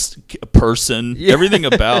 appearance, person, Yeah. everything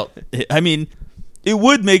about it. I mean, it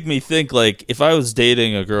would make me think, like, if I was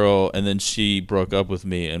dating a girl and then she broke up with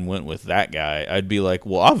me and went with that guy, I'd be like,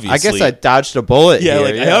 well, obviously. I guess I dodged a bullet. Yeah,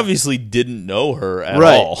 here, like, I obviously didn't know her at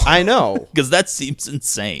all. I know. Because that seems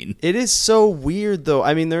insane. It is so weird, though.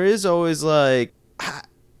 I mean, there is always, like,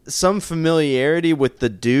 some familiarity with the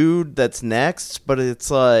dude that's next, but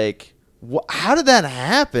it's like, how did that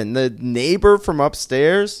happen? The neighbor from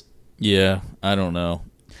upstairs? Yeah, I don't know.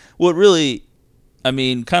 Well, it really, I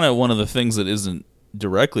mean, kind of one of the things that isn't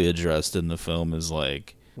directly addressed in the film is,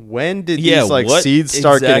 like, when did these like what seeds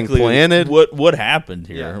start getting planted? What happened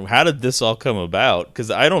here? Yeah. How did this all come about? Because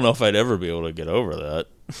I don't know if I'd ever be able to get over that.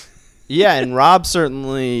 Yeah, and Rob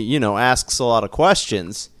certainly, asks a lot of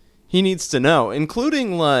questions. He needs to know,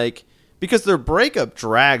 including, like, because their breakup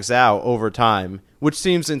drags out over time, which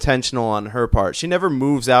seems intentional on her part. She never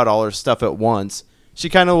moves out all her stuff at once. She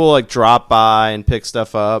kind of will, like, drop by and pick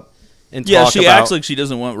stuff up and talk she about... acts like she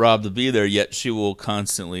doesn't want Rob to be there, yet she will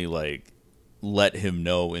constantly, like, let him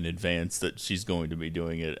know in advance that she's going to be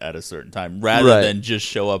doing it at a certain time, rather than just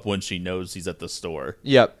show up when she knows he's at the store.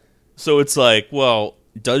 Yep. So it's like, well,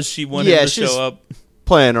 does she want him to show up?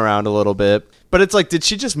 Playing around a little bit. But it's like, did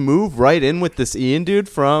she just move right in with this Ian dude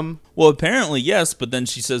from... Well, apparently, yes, but then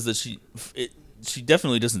she says that she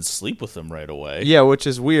definitely doesn't sleep with him right away. Yeah, which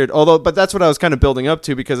is weird. But that's what I was kind of building up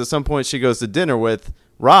to, because at some point she goes to dinner with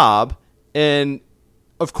Rob, and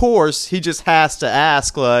of course he just has to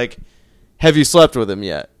ask, like, have you slept with him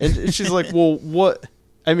yet? And she's like, well, what?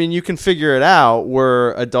 I mean, you can figure it out.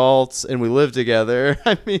 We're adults and we live together.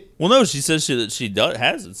 I mean... Well, no, she says that she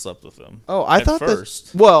hasn't slept with him. Oh, I thought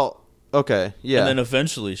first. Well, okay, yeah. And then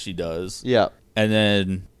eventually she does. Yeah. And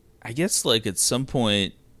then, I guess, like, at some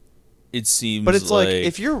point, it seems But it's like,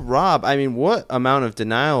 if you're Rob, I mean, what amount of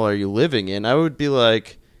denial are you living in? I would be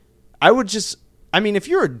like, if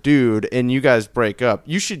you're a dude and you guys break up,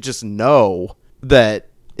 you should just know that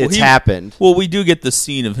it's happened. Well, we do get the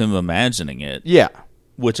scene of him imagining it. Yeah.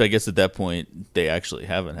 Which I guess at that point, they actually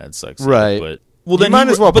haven't had sex. Right. Yet, but, well, you then might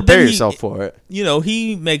as well prepare yourself for it.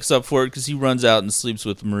 He makes up for it because he runs out and sleeps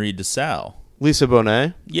with Marie DeSalle. Lisa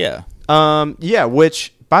Bonet? Yeah. Yeah,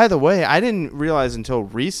 which, by the way, I didn't realize until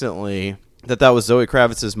recently that was Zoe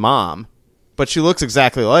Kravitz's mom. But she looks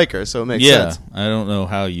exactly like her, so it makes sense. I don't know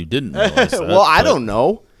how you didn't realize that. Well, I don't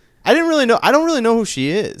know. I don't really know who she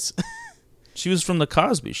is. She was from The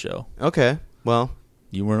Cosby Show. Okay, well.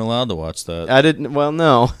 You weren't allowed to watch that. I didn't, well,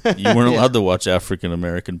 no. You weren't allowed to watch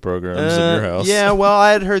African-American programs in your house. Yeah, well,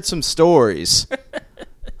 I had heard some stories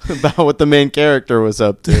about what the main character was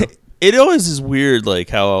up to. It always is weird, like,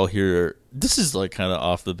 how I'll hear, this is, like, kind of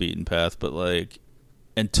off the beaten path, but, like,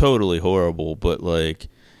 and totally horrible, but, like,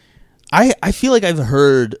 I feel like I've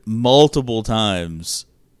heard multiple times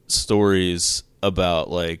stories about,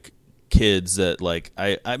 like, kids that, like,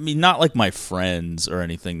 I mean, not like my friends or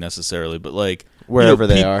anything necessarily, but, like, wherever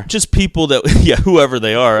they are. Just people that, whoever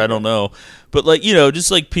they are, I don't know. But, like,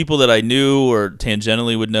 just, like, people that I knew or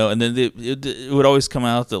tangentially would know, and then it would always come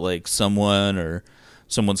out that, like, someone or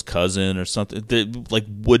someone's cousin or something, they, like,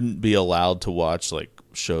 wouldn't be allowed to watch, like,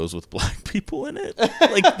 shows with black people in it,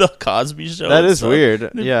 like The Cosby Show. That is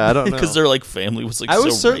weird. Yeah, I don't know. Because their, like, family was, like, I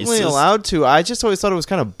was so certainly racist. allowed to. I just always thought it was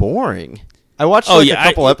kind of boring. I watched, a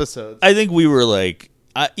couple episodes. I think we were, like,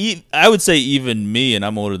 I would say even me, and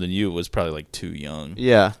I'm older than you, was probably, like, too young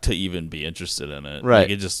to even be interested in it. Right. Like,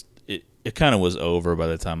 it just, it kind of was over by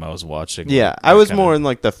the time I was watching. Yeah, like, I was more in,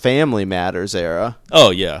 like, the Family Matters era.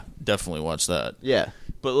 Oh, yeah. Definitely watched that. Yeah.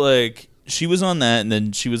 But, like, she was on that, and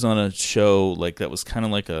then she was on a show, like, that was kind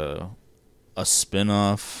of like a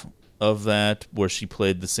spin-off of that, where she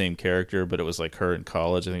played the same character, but it was, like, her in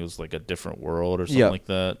college. I think it was, like, a different world or something like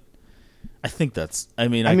that. I think that's... I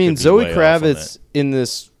mean, Zoe Kravitz in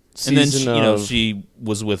this season and then, she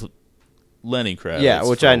was with Lenny Kravitz. Yeah,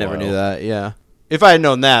 which I never knew that, yeah. If I had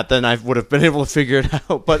known that, then I would have been able to figure it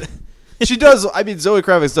out. But she does... I mean, Zoe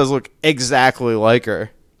Kravitz does look exactly like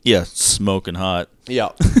her. Yeah, smoking hot. Yeah.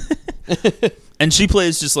 And she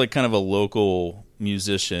plays just, like, kind of a local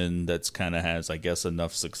musician that's kind of has, I guess,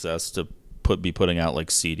 enough success to be putting out, like,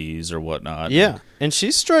 CDs or whatnot. Yeah, and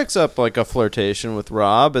she strikes up, like, a flirtation with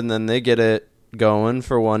Rob, and then they get it going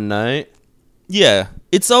for one night. Yeah,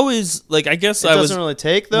 it's always, like, I guess it doesn't really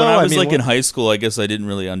take, though. When I was, like, in high school, I guess I didn't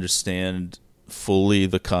really understand fully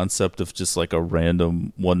the concept of just like a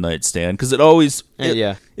random one night stand, because it always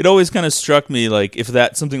kind of struck me like if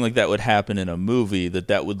that something like that would happen in a movie,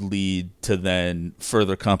 that would lead to then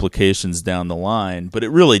further complications down the line, but it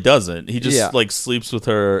really doesn't. He just like sleeps with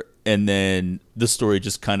her, and then the story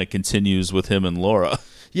just kind of continues with him and Laura.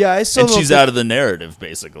 Yeah, I still and she's out of the narrative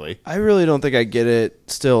basically. I really don't think I get it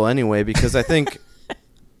still anyway, because I think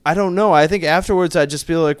I don't know. I think afterwards I'd just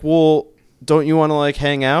be like, well, don't you want to like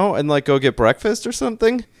hang out and like go get breakfast or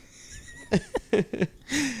something?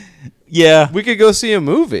 Yeah. We could go see a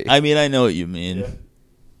movie. I mean, I know what you mean. Yeah.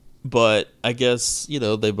 But I guess,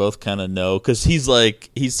 they both kind of know, because he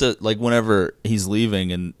said like whenever he's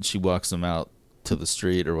leaving and she walks him out to the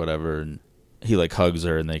street or whatever, and he like hugs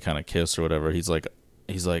her and they kind of kiss or whatever, he's like,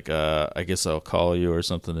 I guess I'll call you or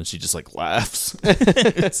something, and she just like laughs.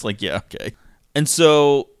 It's like, yeah, okay. And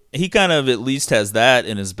so he kind of at least has that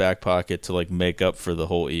in his back pocket to like make up for the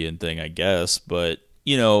whole Ian thing, I guess. But,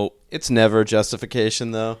 it's never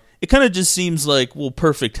justification though. It kind of just seems like, well,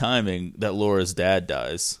 perfect timing that Laura's dad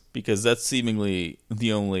dies, because that's seemingly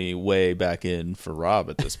the only way back in for Rob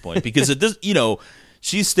at this point. Because it does,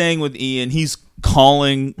 she's staying with Ian. He's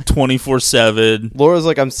calling 24/7. Laura's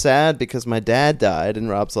like, I'm sad because my dad died, and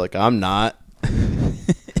Rob's like, I'm not.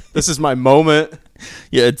 This is my moment.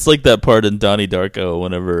 Yeah, it's like that part in Donnie Darko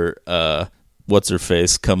whenever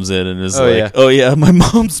what's-her-face comes in and is oh yeah, my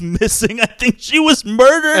mom's missing. I think she was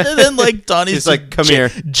murdered. And then like Donnie's like, come here.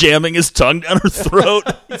 Jamming his tongue down her throat.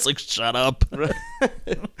 He's like, shut up. And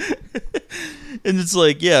it's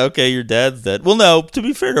like, yeah, okay, your dad's dead. Well, no, to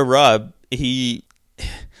be fair to Rob,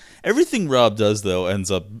 everything Rob does, though, ends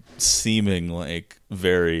up seeming like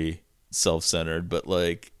very self-centered, but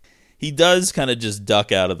like he does kind of just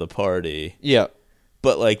duck out of the party. Yeah.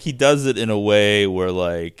 But like he does it in a way where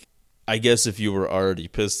like, I guess if you were already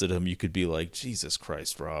pissed at him, you could be like, Jesus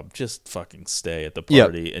Christ, Rob, just fucking stay at the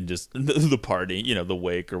party and just the party, the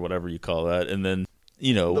wake or whatever you call that. And then,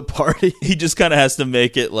 the party. He just kind of has to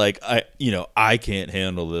make it like, I can't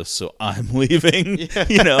handle this, so I'm leaving,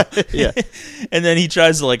 Yeah. And then he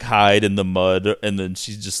tries to like hide in the mud, and then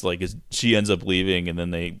she's just like, she ends up leaving, and then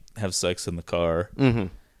they have sex in the car. Mm-hmm.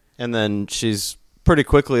 And then she's pretty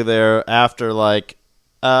quickly there after like,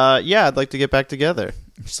 I'd like to get back together.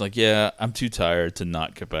 She's like, yeah, I'm too tired to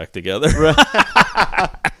not get back together.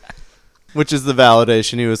 Which is the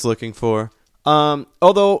validation he was looking for.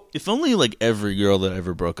 Although, if only like every girl that I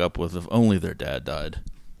ever broke up with, if only their dad died.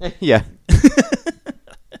 Yeah.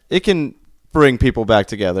 It can bring people back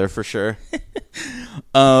together for sure.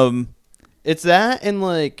 It's that, and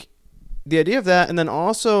like the idea of that, and then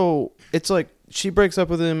also it's like she breaks up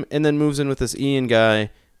with him and then moves in with this Ian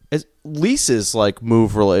guy. Leases like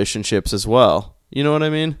move relationships as well. You know what I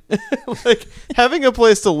mean? Like having a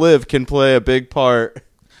place to live can play a big part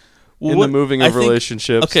in the moving of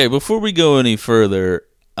relationships. Okay, before we go any further,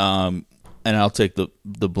 and I'll take the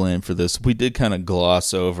blame for this. We did kind of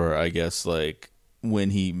gloss over, I guess, like when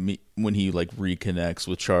he like reconnects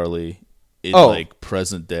with Charlie in like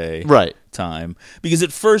present day time, because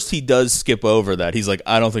at first he does skip over that. He's like,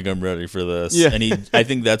 I don't think I'm ready for this. Yeah. And I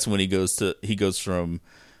think that's when he goes from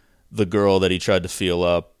the girl that he tried to feel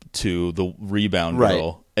up to the rebound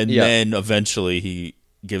girl, and then eventually he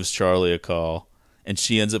gives Charlie a call, and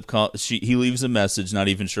she ends up he leaves a message, not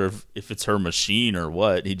even sure if it's her machine or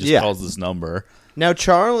what. He just calls this number. Now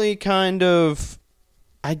Charlie kind of,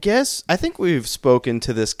 I think we've spoken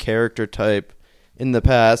to this character type in the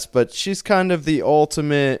past, but she's kind of the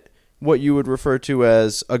ultimate, what you would refer to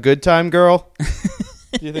as a good time girl.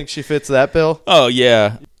 Do you think she fits that bill? Oh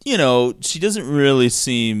yeah. She doesn't really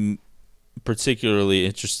seem particularly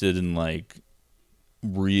interested in like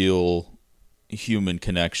real human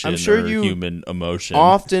connection. I'm sure or you human emotion.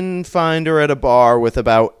 Often find her at a bar with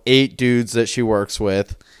about 8 dudes that she works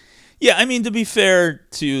with. Yeah, I mean, to be fair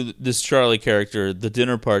to this Charlie character, the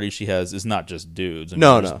dinner party she has is not just dudes. I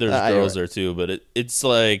mean, there's girls there too, but it's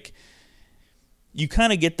like you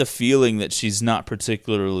kind of get the feeling that she's not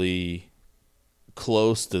particularly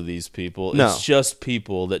close to these people. No. It's just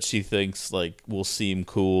people that she thinks like will seem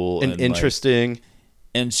cool and interesting. Like,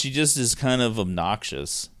 and she just is kind of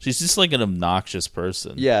obnoxious. She's just like an obnoxious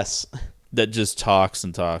person. Yes. That just talks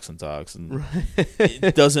and talks and talks, and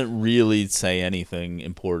it doesn't really say anything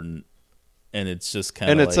important. And it's just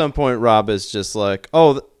kind of at some point, Rob is just like,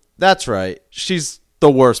 oh, that's right. She's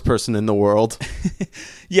the worst person in the world.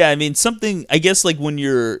 Yeah, I mean, I guess like when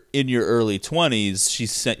you're in your early 20s,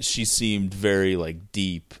 she seemed very like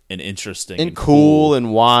deep and interesting. And cool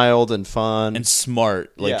and wild and fun. And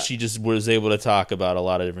smart. Like she just was able to talk about a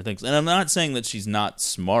lot of different things. And I'm not saying that she's not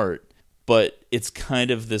smart, but it's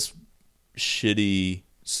kind of this shitty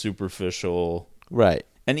superficial. Right.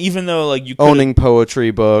 And even though like you owning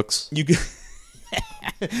poetry books, you could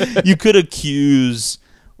you could accuse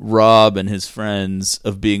Rob and his friends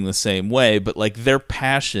of being the same way, but like their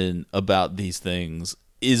passion about these things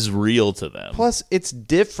is real to them. Plus, it's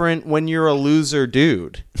different when you're a loser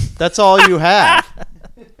dude. That's all you have.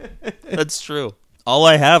 That's true. All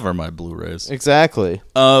I have are my Blu-rays. Exactly.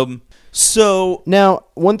 So now,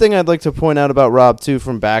 one thing I'd like to point out about Rob too,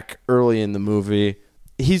 from back early in the movie,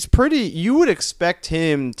 he's pretty. You would expect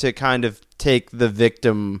him to kind of take the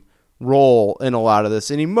victim role in a lot of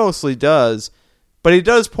this, and he mostly does. But he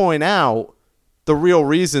does point out the real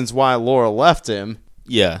reasons why Laura left him.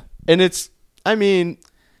 Yeah, and it's. I mean,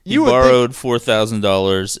 he borrowed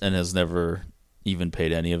 $4,000 and has never even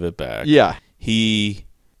paid any of it back. Yeah, he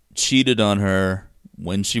cheated on her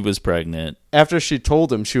when she was pregnant. After she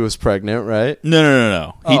told him she was pregnant, right?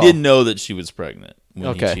 No. He didn't know that she was pregnant when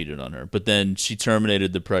Okay. he cheated on her. But then she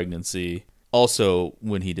terminated the pregnancy also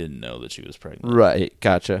when he didn't know that she was pregnant. Right,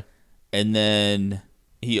 gotcha. And then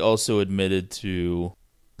he also admitted to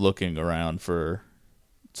looking around for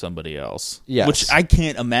somebody else. Yes. Which I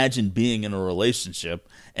can't imagine being in a relationship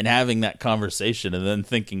and having that conversation and then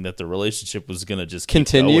thinking that the relationship was going to just keep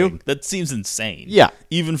continue. going. That seems insane. Yeah.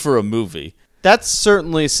 Even for a movie. That's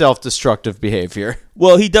certainly self-destructive behavior.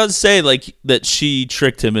 Well, he does say like that she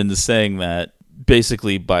tricked him into saying that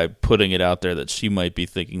basically by putting it out there that she might be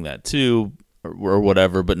thinking that too or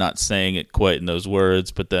whatever, but not saying it quite in those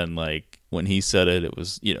words. But then like when he said it, it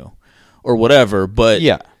was, or whatever. But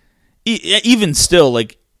yeah, even still,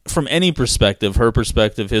 like from any perspective, her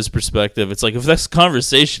perspective, his perspective, it's like if this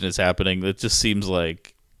conversation is happening, it just seems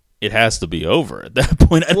like it has to be over at that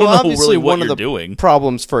point. I don't know really what you're doing.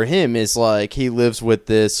 Problems for him is like he lives with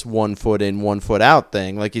this 1 foot in, 1 foot out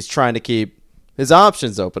thing. Like he's trying to keep his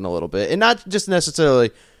options open a little bit, and not just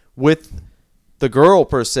necessarily with the girl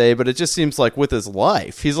per se, but it just seems like with his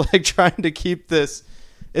life, he's like trying to keep this.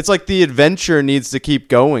 It's like the adventure needs to keep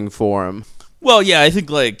going for him. Well, yeah, I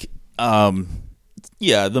think like,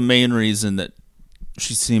 the main reason that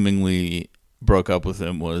she seemingly broke up with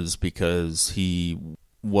him was because he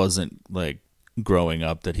wasn't like growing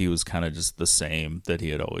up, that he was kind of just the same that he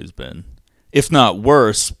had always been, if not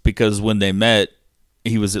worse, because when they met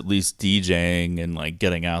he was at least DJing and like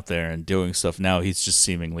getting out there and doing stuff. Now he's just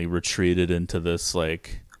seemingly retreated into this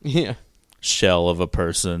like shell of a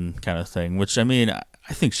person kind of thing, which I mean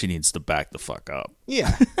I think she needs to back the fuck up.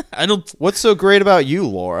 Yeah. I don't. What's so great about you,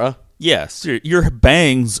 Laura? Yes, your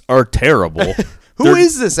bangs are terrible. Who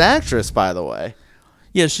is this actress, by the way?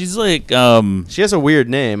 Yeah, she's like she has a weird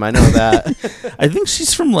name. I know that. I think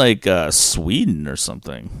she's from like Sweden or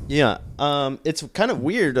something. Yeah, it's kind of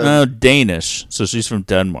weird. Danish, so she's from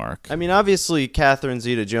Denmark. I mean, obviously, Catherine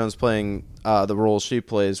Zeta-Jones playing the role she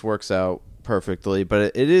plays works out perfectly,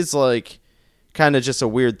 but it is like kind of just a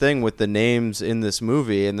weird thing with the names in this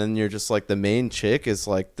movie, and then you're just like the main chick is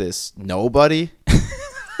like this nobody.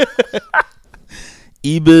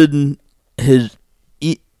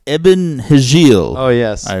 Eben Hagil. Oh,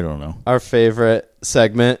 yes. I don't know. Our favorite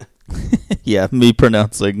segment. Yeah, me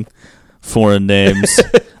pronouncing foreign names.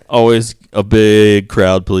 Always a big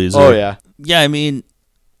crowd pleaser. Oh, yeah. Yeah, I mean,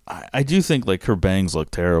 I do think like her bangs look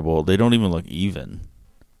terrible. They don't even look even.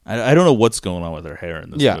 I don't know what's going on with her hair in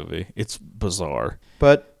this movie. It's bizarre.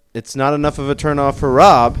 But it's not enough of a turnoff for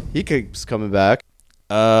Rob. He keeps coming back.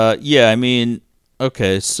 Yeah, I mean,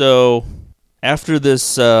 okay, so after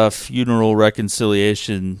this funeral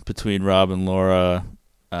reconciliation between Rob and Laura,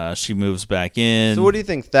 she moves back in. So what do you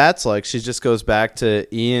think that's like? She just goes back to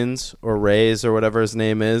Ian's or Ray's or whatever his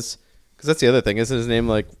name is? Because that's the other thing. Isn't his name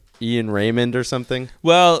like Ian Raymond or something?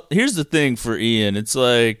 Well, here's the thing for Ian. It's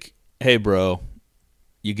like, hey, bro,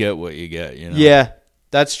 you get what you get, you know? Yeah,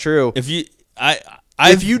 that's true. If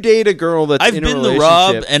you date a girl that's I've in been a the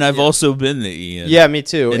relationship, Rob and I've also been the Ian. Yeah, me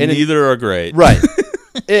too. And neither are great. Right.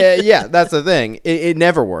 Yeah, that's the thing. It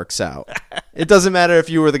never works out. It doesn't matter if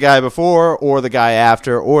you were the guy before or the guy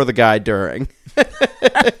after or the guy during.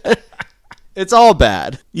 It's all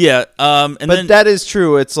bad. Yeah, but then, that is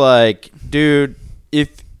true. It's like, dude,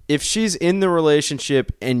 if she's in the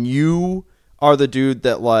relationship and you are the dude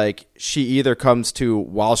that like she either comes to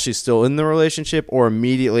while she's still in the relationship or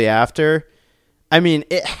immediately after, I mean,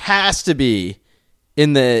 it has to be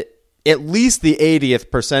in the at least the 80th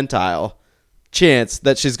percentile chance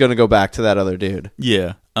that she's going to go back to that other dude.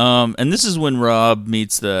 Yeah. And this is when Rob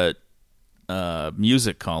meets that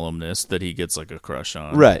music columnist that he gets like a crush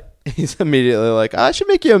on. Right. He's immediately like, I should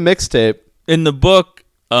make you a mixtape. In the book,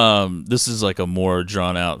 this is like a more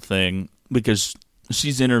drawn out thing because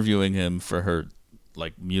she's interviewing him for her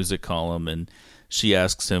like music column, and she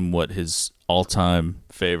asks him what his all-time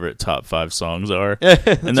favorite top 5 songs are. That's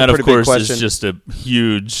And that, a of pretty big course, question. is just a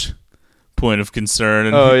huge point of concern.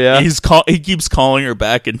 And Oh, yeah? he keeps calling her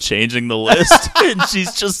back and changing the list. And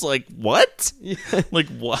she's just like, what? Like,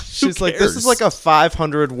 what? She's like, this is like a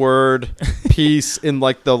 500-word piece in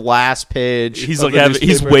like the last page. He's of like the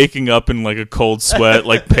he's newspaper. waking up in like a cold sweat,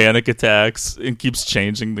 like panic attacks, and keeps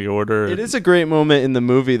changing the order. It is a great moment in the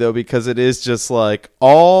movie though, because it is just like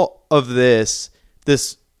all of this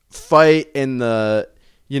fight and the,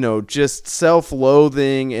 just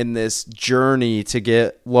self-loathing and this journey to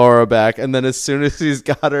get Laura back. And then as soon as he's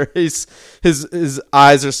got her, his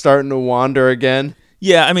eyes are starting to wander again.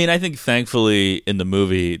 Yeah, I mean, I think thankfully in the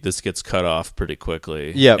movie this gets cut off pretty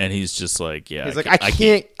quickly. Yep. And he's just like, He's like,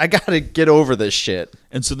 I gotta get over this shit.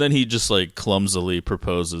 And so then he just like clumsily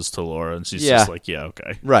proposes to Laura, and she's Yeah. just like, yeah,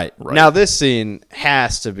 okay. Right. Now this scene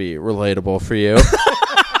has to be relatable for you.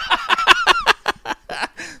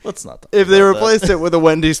 Let's not. If they replaced it with a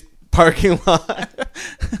Wendy's parking lot.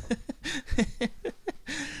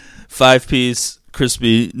 5-piece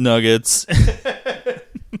crispy nuggets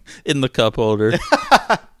in the cup holder,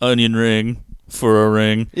 onion ring for a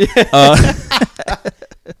ring.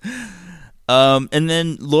 And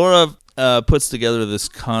then Laura puts together this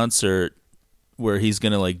concert where he's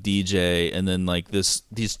gonna like DJ, and then like these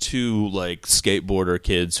two like skateboarder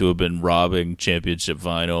kids who have been robbing Championship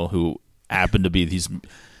Vinyl, who happen to be these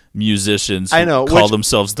musicians who I know, call which-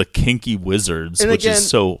 themselves the Kinky Wizards, And which again, is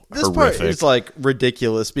so this horrific. part is like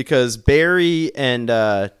ridiculous because Barry and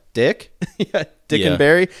Dick, Dick Yeah. and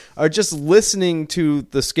Barry are just listening to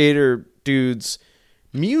the skater dude's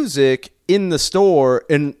music in the store,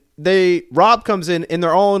 and Rob comes in and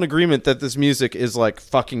they're all in agreement that this music is like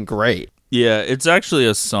fucking great. Yeah, it's actually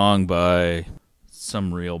a song by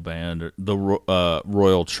some real band, the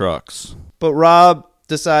Royal Trucks. But Rob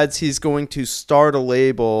decides he's going to start a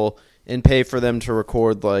label and pay for them to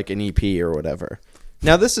record like an EP or whatever.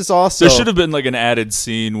 Now this is also There should have been like an added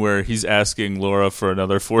scene where he's asking Laura for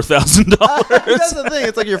another $4,000. That's the thing.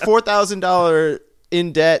 It's like you're $4,000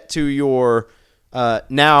 in debt to your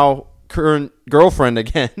now current girlfriend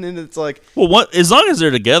again, and it's like, Well, what? As long as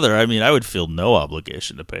they're together, I mean, I would feel no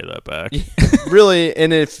obligation to pay that back. really.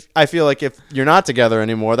 And I feel like if you're not together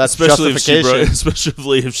anymore, that's justification.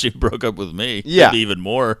 Especially if she broke up with me. Yeah. Maybe even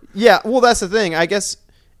more. Yeah, well, that's the thing. I guess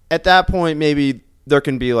at that point, maybe there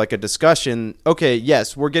can be like a discussion. Okay,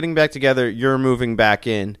 yes, we're getting back together. You're moving back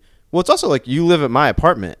in. Well, it's also like you live at my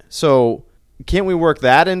apartment, so can't we work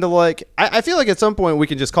that into like? I feel like at some point we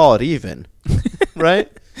can just call it even,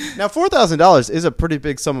 right? Now, $4,000 is a pretty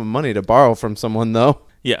big sum of money to borrow from someone, though.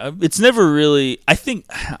 Yeah, it's never really. I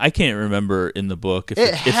can't remember in the book if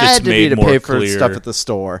It it's had to made be to more pay for clear. stuff at the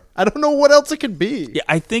store. I don't know what else it could be. Yeah,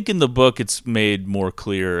 I think in the book it's made more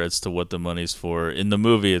clear as to what the money's for. In the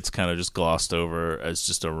movie, it's kind of just glossed over as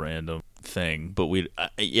just a random thing. But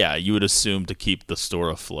you would assume to keep the store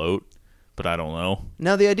afloat, but I don't know.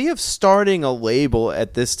 Now, the idea of starting a label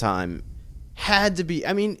at this time had to be.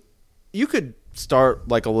 I mean, you could start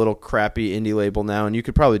like a little crappy indie label now, and you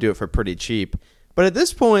could probably do it for pretty cheap. But at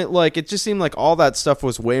this point, like, it just seemed like all that stuff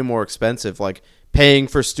was way more expensive, like paying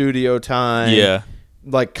for studio time, Yeah.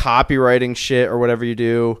 like copywriting shit or whatever you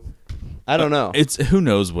do. I don't know. It's who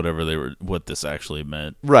knows what this actually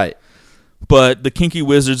meant. Right. But the Kinky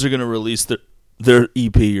Wizards are going to release their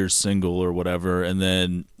EP or single or whatever, and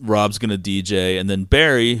then Rob's going to DJ, and then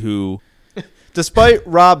Barry, who Despite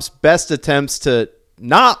Rob's best attempts to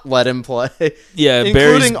not let him play, Yeah, including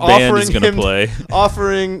Barry's band is offering gonna him, play.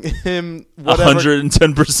 offering him whatever,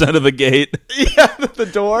 110% of the gate. yeah, at the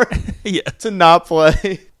door Yeah. to not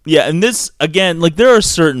play. Yeah, and this, again, like, there are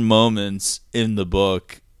certain moments in the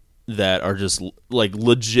book that are just, like,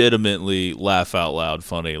 legitimately laugh out loud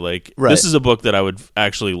funny. Like, Right. This is a book that I would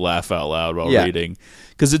actually laugh out loud while Yeah. reading.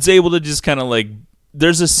 Because it's able to just kind of, like,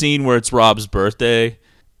 there's a scene where it's Rob's birthday,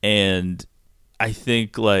 and I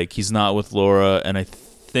think, like, he's not with Laura, and I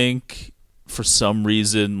think for some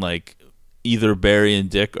reason, like, either Barry and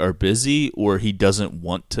Dick are busy or he doesn't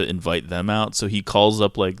want to invite them out, so he calls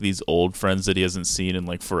up like these old friends that he hasn't seen in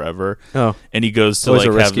like forever. Oh. And he goes to Always a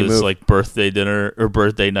like have risky this move. like birthday dinner or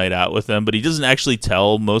birthday night out with them, but he doesn't actually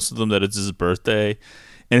tell most of them that it's his birthday.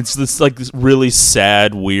 And it's this really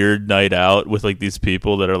sad, weird night out with like these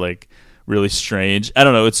people that are like really strange. I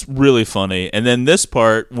don't know, it's really funny. And then this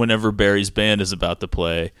part, whenever Barry's band is about to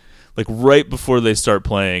play, like right before they start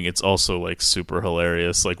playing, it's also like super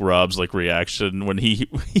hilarious. Like Rob's like reaction when he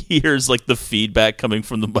hears like the feedback coming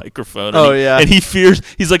from the microphone. Oh, yeah. And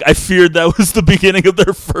he's like, I feared that was the beginning of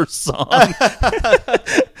their first song.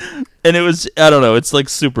 And it was, I don't know, it's like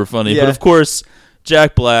super funny. Yeah. But of course,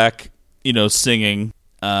 Jack Black, singing.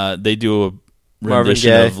 they do a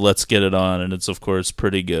rendition of "Let's Get It On," and it's of course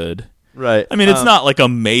pretty good. Right. I mean, it's not like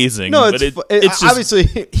amazing. No, but it's just,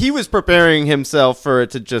 obviously he was preparing himself for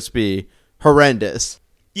it to just be horrendous.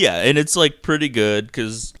 Yeah, and it's like pretty good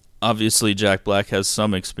because obviously Jack Black has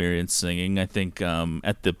some experience singing. I think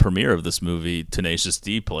at the premiere of this movie, Tenacious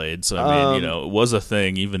D played. So I mean, it was a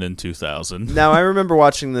thing even in 2000. Now I remember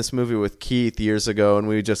watching this movie with Keith years ago, and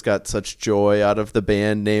we just got such joy out of the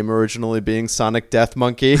band name originally being Sonic Death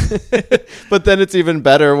Monkey. But then it's even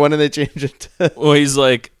better when they change it to... Well, he's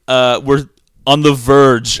like, we're on the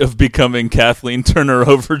verge of becoming Kathleen Turner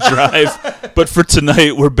Overdrive, but for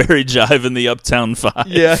tonight we're Barry Jive in the Uptown Five.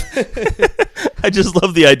 Yeah. I just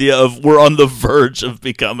love the idea of we're on the verge of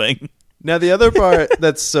becoming. Now the other part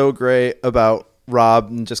that's so great about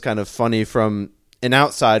Rob and just kind of funny from an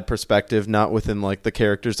outside perspective, not within like the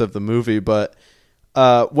characters of the movie, but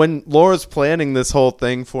when Laura's planning this whole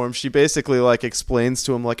thing for him, she basically like explains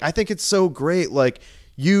to him like, I think it's so great, like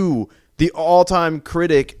you, the all-time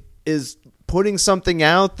critic, is putting something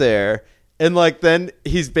out there, and like then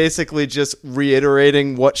he's basically just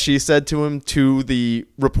reiterating what she said to him to the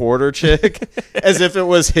reporter chick as if it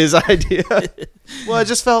was his idea. Well, I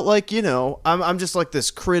just felt like, you know, I'm just like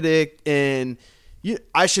this critic, and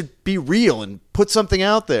I should be real and put something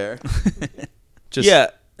out there. Just yeah,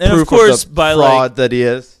 and proof of course of the by fraud like that he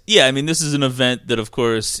is. Yeah, I mean this is an event that of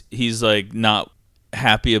course he's like not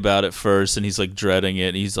happy about at first, and he's like dreading it.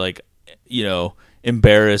 And he's like, you know,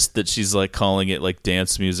 embarrassed that she's like calling it like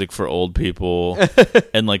dance music for old people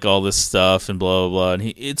and like all this stuff and blah blah blah.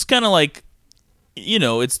 And it's kind of like, you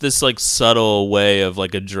know, it's this like subtle way of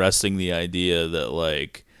like addressing the idea that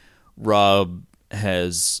like Rob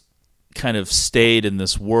has kind of stayed in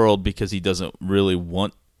this world because he doesn't really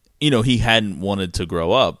want, you know, he hadn't wanted to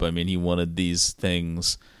grow up. I mean, he wanted these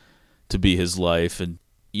things to be his life, and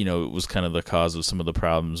you know, it was kind of the cause of some of the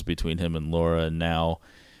problems between him and Laura, and now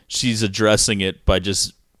she's addressing it by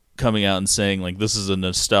just coming out and saying, like, this is a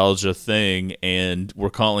nostalgia thing, and we're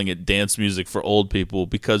calling it dance music for old people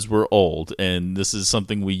because we're old, and this is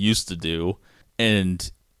something we used to do.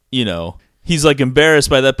 And, you know, he's, like, embarrassed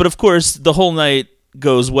by that. But, of course, the whole night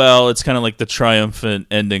goes well. It's kind of like the triumphant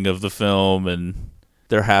ending of the film, and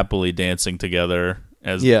they're happily dancing together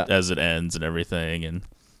as it ends and everything, and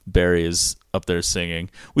Barry is up there singing.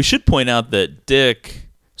 We should point out that Dick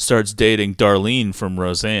starts dating Darlene from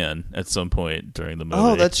Roseanne at some point during the movie.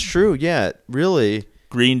 Oh, that's true. Yeah, really.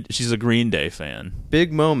 She's a Green Day fan.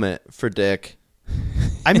 Big moment for Dick.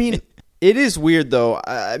 I mean, it is weird, though.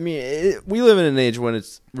 I mean, we live in an age when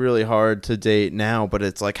it's really hard to date now, but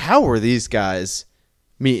it's like, how were these guys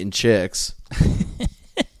meeting chicks?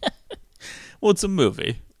 Well, it's a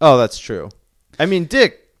movie. Oh, that's true. I mean,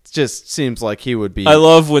 Dick just seems like he would be. I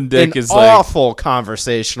love when Dick is like awful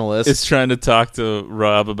conversationalist. Is trying to talk to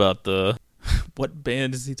Rob about the what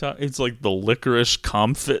band is he talking? It's like the Licorice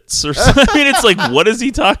Comfits or something. I mean, it's like, what is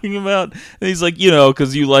he talking about? And he's like, you know,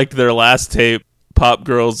 because you liked their last tape, Pop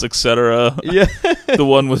Girls, etc. Yeah, the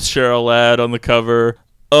one with Cheryl Ladd on the cover.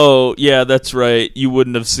 Oh, yeah, that's right. You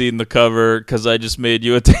wouldn't have seen the cover because I just made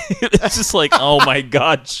you a tape. It's just like, oh my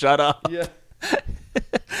God, shut up. Yeah.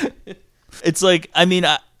 It's like, I mean,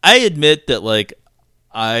 I admit that, like,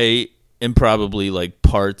 I am probably, like,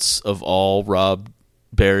 parts of all Rob,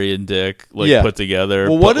 Barry, and Dick, like, put together.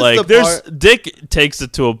 Well, what but, is like, the Dick takes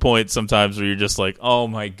it to a point sometimes where you're just like, oh,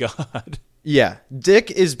 my God. Yeah. Dick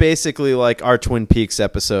is basically like our Twin Peaks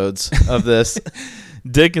episodes of this.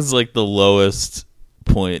 Dick is, like, the lowest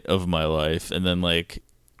point of my life. And then, like,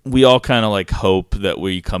 we all kind of like hope that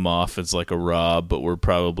we come off as like a Rob, but we're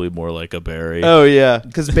probably more like a Barry. Oh, yeah.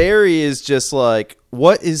 Because Barry is just like,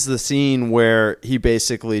 what is the scene where he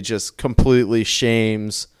basically just completely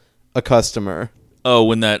shames a customer? Oh,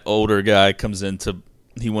 when that older guy comes in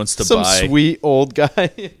he wants to buy. Some sweet old guy.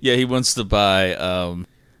 Yeah, he wants to buy,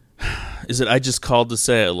 is it I Just Called to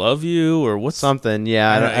Say I Love You? Or what's something,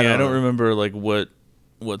 yeah. I don't remember like what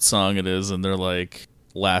song it is, and they're like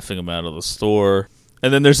laughing him out of the store.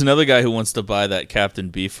 And then there's another guy who wants to buy that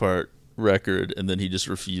Captain Beefheart record, and then he just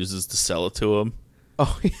refuses to sell it to him.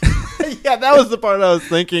 Oh, yeah, that was the part I was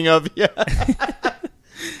thinking of, yeah.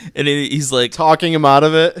 And he's like... talking him out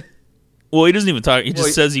of it. Well, he doesn't even talk. He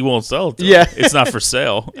just says he won't sell it to him. It's not for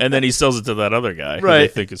sale. And then he sells it to that other guy who they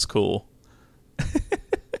think is cool.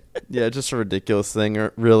 Yeah, just a ridiculous thing,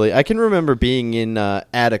 really. I can remember being in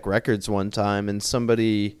Attic Records one time, and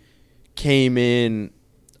somebody came in...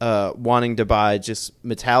 wanting to buy just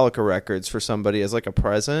Metallica records for somebody as like a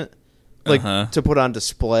present, like to put on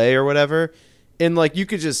display or whatever. And like you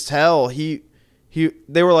could just tell they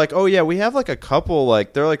were like, oh yeah, we have like a couple,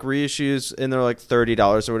 like they're like reissues and they're like $30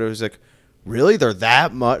 or whatever. He's like, really, they're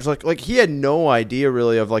that much? Like he had no idea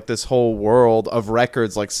really of like this whole world of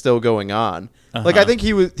records like still going on. Like I think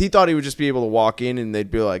he thought he would just be able to walk in and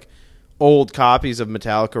they'd be like old copies of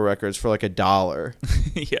Metallica records for like $1.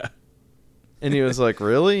 Yeah. And he was like,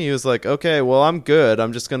 really? He was like, okay, well, I'm good.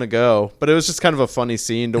 I'm just going to go. But it was just kind of a funny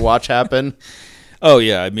scene to watch happen. Oh,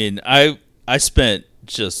 yeah. I mean, I spent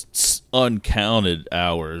just uncounted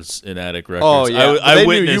hours in Attic Records. Oh, yeah. They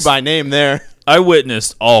knew you by name there. I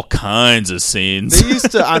witnessed all kinds of scenes. They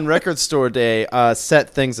used to, on Record Store Day,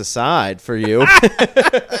 set things aside for you.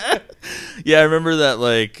 Yeah, I remember that,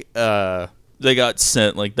 like, they got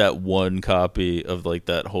sent, like, that one copy of, like,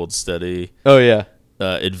 that Hold Steady. Oh, yeah.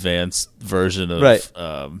 Advanced version of right.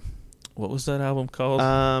 What was that album called?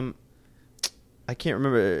 I can't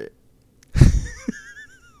remember.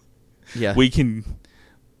 Yeah. We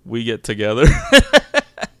Get Together.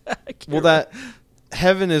 Well, that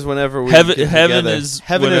Heaven is Whenever We Heaven, Get Heaven Together. is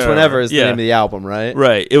Heaven is Whenever is the name of the album, right?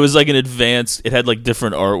 Right. It was like an advanced. It had like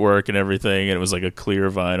different artwork and everything, and it was like a clear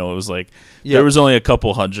vinyl. It was like there was only a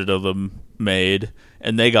couple hundred of them made,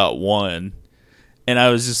 and they got one. And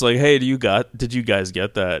I was just like, "Hey, did you guys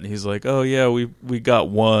get that?" And he's like, "Oh yeah, we got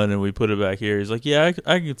one, and we put it back here." He's like, "Yeah,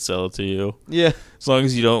 I could sell it to you, yeah, as long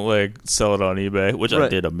as you don't like sell it on eBay," which I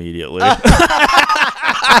did immediately.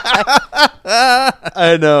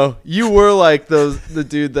 I know you were like the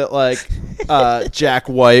dude that like Jack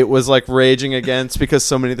White was like raging against because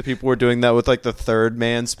so many of the people were doing that with like the Third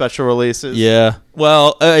Man special releases. Yeah,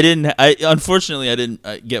 well, unfortunately I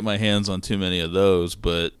didn't get my hands on too many of those,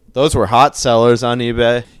 but. Those were hot sellers on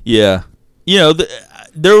eBay. Yeah. You know,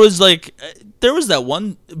 there was that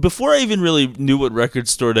one, before I even really knew what Record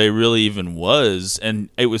Store Day really even was, and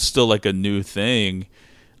it was still like a new thing,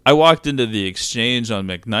 I walked into the Exchange on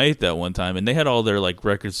McKnight that one time, and they had all their like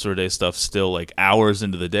Record Store Day stuff still like hours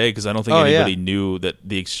into the day, because I don't think anybody knew that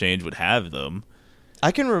the Exchange would have them.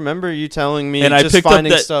 I can remember you telling me and just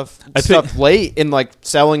finding stuff late and like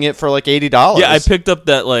selling it for like $80. Yeah, I picked up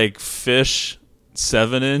that like Fish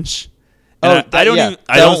 7-inch. I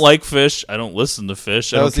don't like Fish. I don't listen to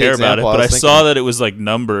Fish. I don't care about it. But I saw that it was like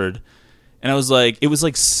numbered, and I was like, it was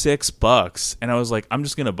like $6, and I was like, I'm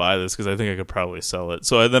just gonna buy this because I think I could probably sell it.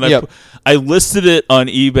 So then I listed it on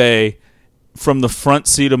eBay from the front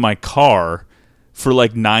seat of my car for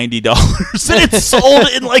like $90, and it sold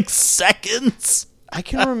in like seconds. I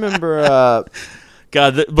can remember.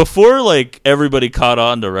 God, before like everybody caught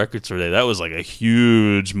on to Record Store Day, that was like a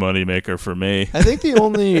huge moneymaker for me. I think the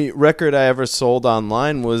only record I ever sold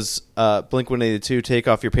online was Blink-182, Take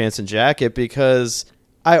Off Your Pants and Jacket, because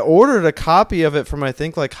I ordered a copy of it from I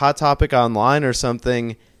think like Hot Topic Online or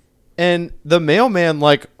something, and the mailman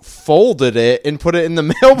like folded it and put it in the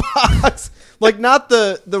mailbox. Like not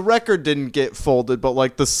the record didn't get folded, but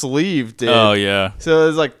like the sleeve did. Oh yeah. So it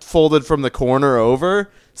was like folded from the corner over.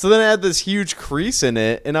 So then it had this huge crease in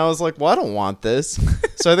it, and I was like, well, I don't want this.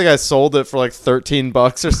 So I think I sold it for like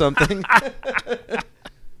 $13 or something.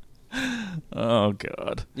 Oh,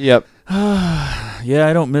 God. Yep. Yeah,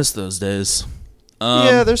 I don't miss those days.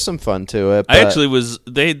 Yeah, there's some fun to it. I actually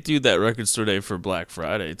they do that Record Store Day for Black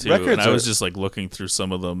Friday, too. Records and I was just like looking through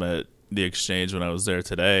some of them at the Exchange when I was there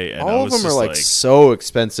today. And all of them are like so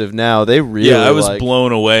expensive now. They really I was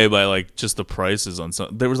blown away by like just the prices on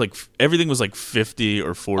some. There was like everything was like $50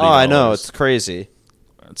 or $40. Oh, I know, it's crazy.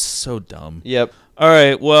 It's so dumb. Yep. All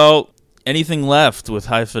right, well, anything left with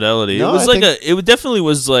High Fidelity? No, it definitely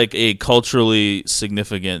was like a culturally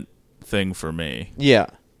significant thing for me. Yeah.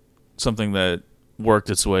 Something that worked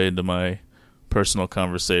its way into my personal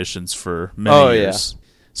conversations for many years. Yeah.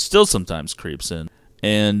 Still sometimes creeps in.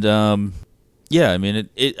 And I mean,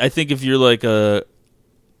 I think if you're like of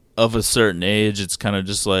a certain age, it's kind of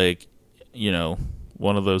just like, you know,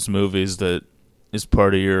 one of those movies that is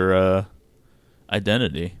part of your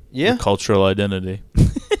identity, your cultural identity.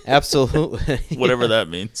 Absolutely, whatever that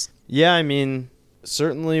means. Yeah, I mean,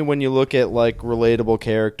 certainly when you look at like relatable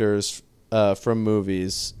characters from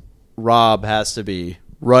movies, Rob has to be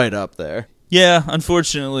right up there. Yeah,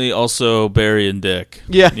 unfortunately, also Barry and Dick.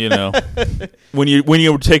 Yeah, you know, when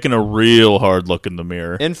you're taking a real hard look in the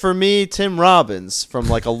mirror. And for me, Tim Robbins from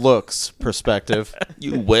like a looks perspective.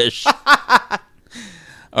 You wish.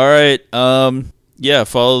 All right,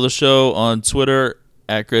 follow the show on Twitter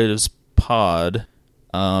 @CreativesPod.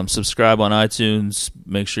 Subscribe on iTunes.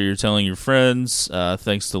 Make sure you're telling your friends.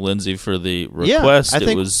 Thanks to Lindsay for the request. I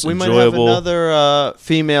think it was we enjoyable. Might have another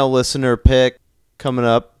female listener pick coming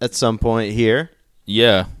up at some point here.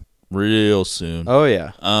 Yeah, real soon. Oh,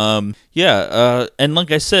 yeah. And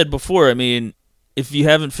like I said before, I mean, if you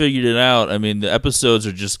haven't figured it out, I mean, the episodes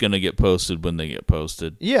are just going to get posted when they get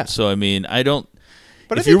posted. Yeah. So, I mean,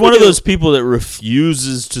 But if you're one of those people that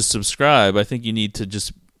refuses to subscribe, I think you need to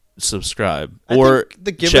just subscribe or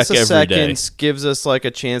the Give check Us a every day. Seconds gives us like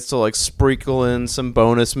a chance to like sprinkle in some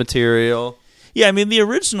bonus material. Yeah, I mean, the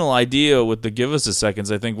original idea with the Give Us a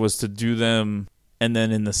Seconds, I think, was to do them and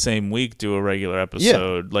then in the same week do a regular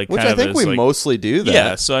episode. Like, which kind I of think as, we like, mostly do that.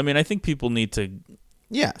 Yeah, so I mean, I think people need to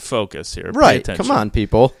focus here. Right, Pay attention. come on,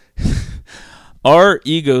 people. Our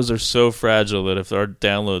egos are so fragile that if our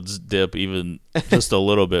downloads dip even just a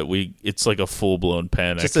little bit, it's like a full-blown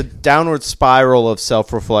panic. Just a downward spiral of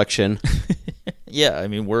self-reflection. Yeah, I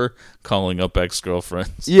mean, we're calling up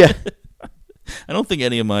ex-girlfriends. Yeah. I don't think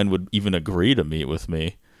any of mine would even agree to meet with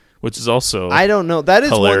me, which is also I don't know. That is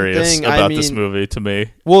hilarious one thing about this movie to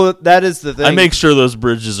me. Well, that is the thing. I make sure those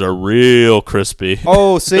bridges are real crispy.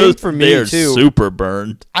 Oh, same for me, they are too. super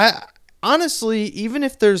burned. Honestly, even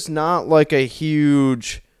if there's not like a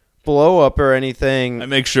huge blow up or anything, I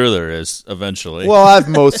make sure there is eventually. Well, I've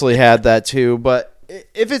mostly had that too, but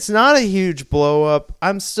if it's not a huge blow up,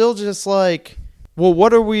 I'm still just like, well,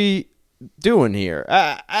 what are we doing here?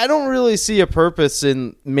 I don't really see a purpose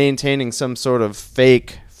in maintaining some sort of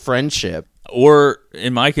fake friendship. Or,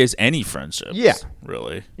 in my case, any friendship. Yeah.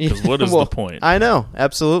 Really. Because what is Well, the point? I know,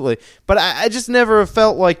 absolutely. But I just never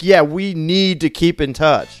felt like, yeah, we need to keep in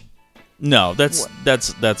touch. No, that's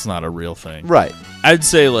not a real thing. Right. I'd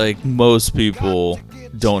say, like, most people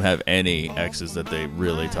don't have any exes that they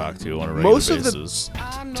really talk to on a regular basis. Of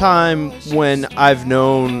the time when I've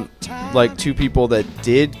known, like, two people that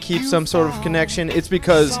did keep some sort of connection, it's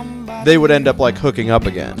because they would end up, like, hooking up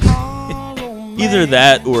again. Either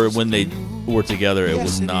that or when they were together, it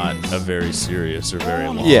was not a very serious or very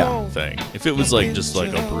long thing. If it was, like, just,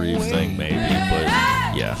 like, a brief thing, maybe. But,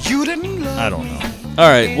 yeah. I don't know. All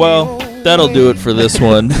right, well, that'll do it for this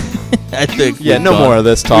one. I think. Yeah, no more of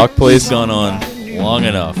this talk, please. We've gone on long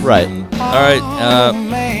enough. Right. All right.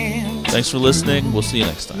 Thanks for listening. We'll see you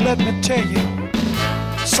next time. Let me tell you,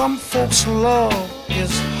 some folks' love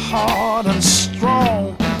is hard and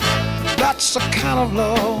strong. That's the kind of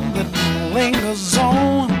love that lingers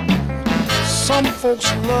on. Some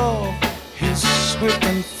folks' love is swift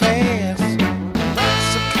and fast.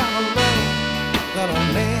 That's the kind of love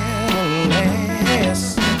that'll never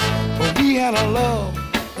last. But we had a love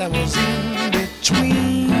that was in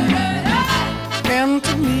between, and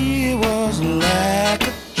to me it was like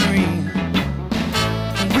a dream.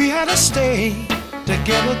 We had to stay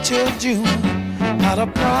together till June, had a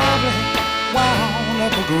problem wound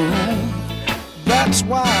up a groom. That's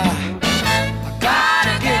why I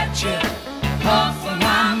gotta get you off of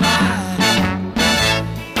my mind.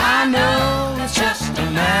 I know it's just a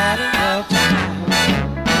matter of time.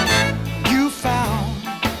 You found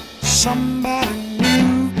somebody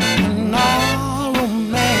new, and our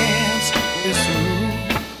romance is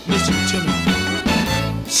through. Listen to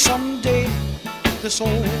me. Someday this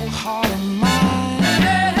old heart of mine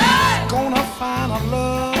is gonna find a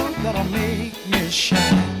love that'll make me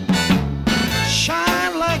shine.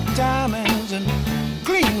 Shine like diamonds and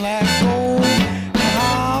gleam like gold, and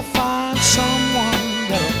I'll find someone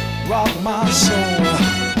that'll rock my soul.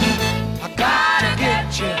 I gotta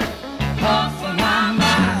get you off of my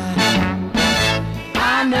mind.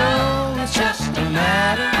 I know it's just a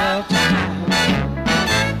matter of time.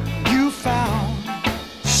 You found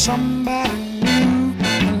somebody new,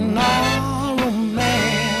 and our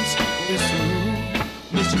romance is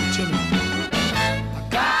through. Listen to me. I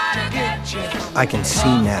gotta get you. I can see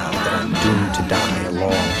now that I'm doomed to die a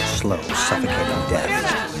long, slow, suffocating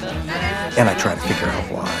death. And I try to figure out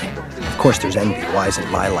why. Of course there's envy. Why isn't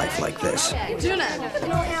my life like this?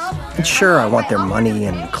 And sure, I want their money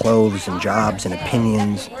and clothes and jobs and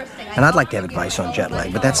opinions. And I'd like to have advice on jet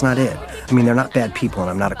lag, but that's not it. I mean, they're not bad people, and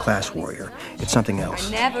I'm not a class warrior. It's something else.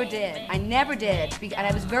 I never did. And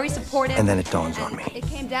I was very supportive. And then it dawns on me. It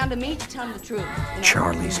came down to me to tell them the truth.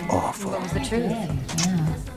 Charlie's awful. What was the truth?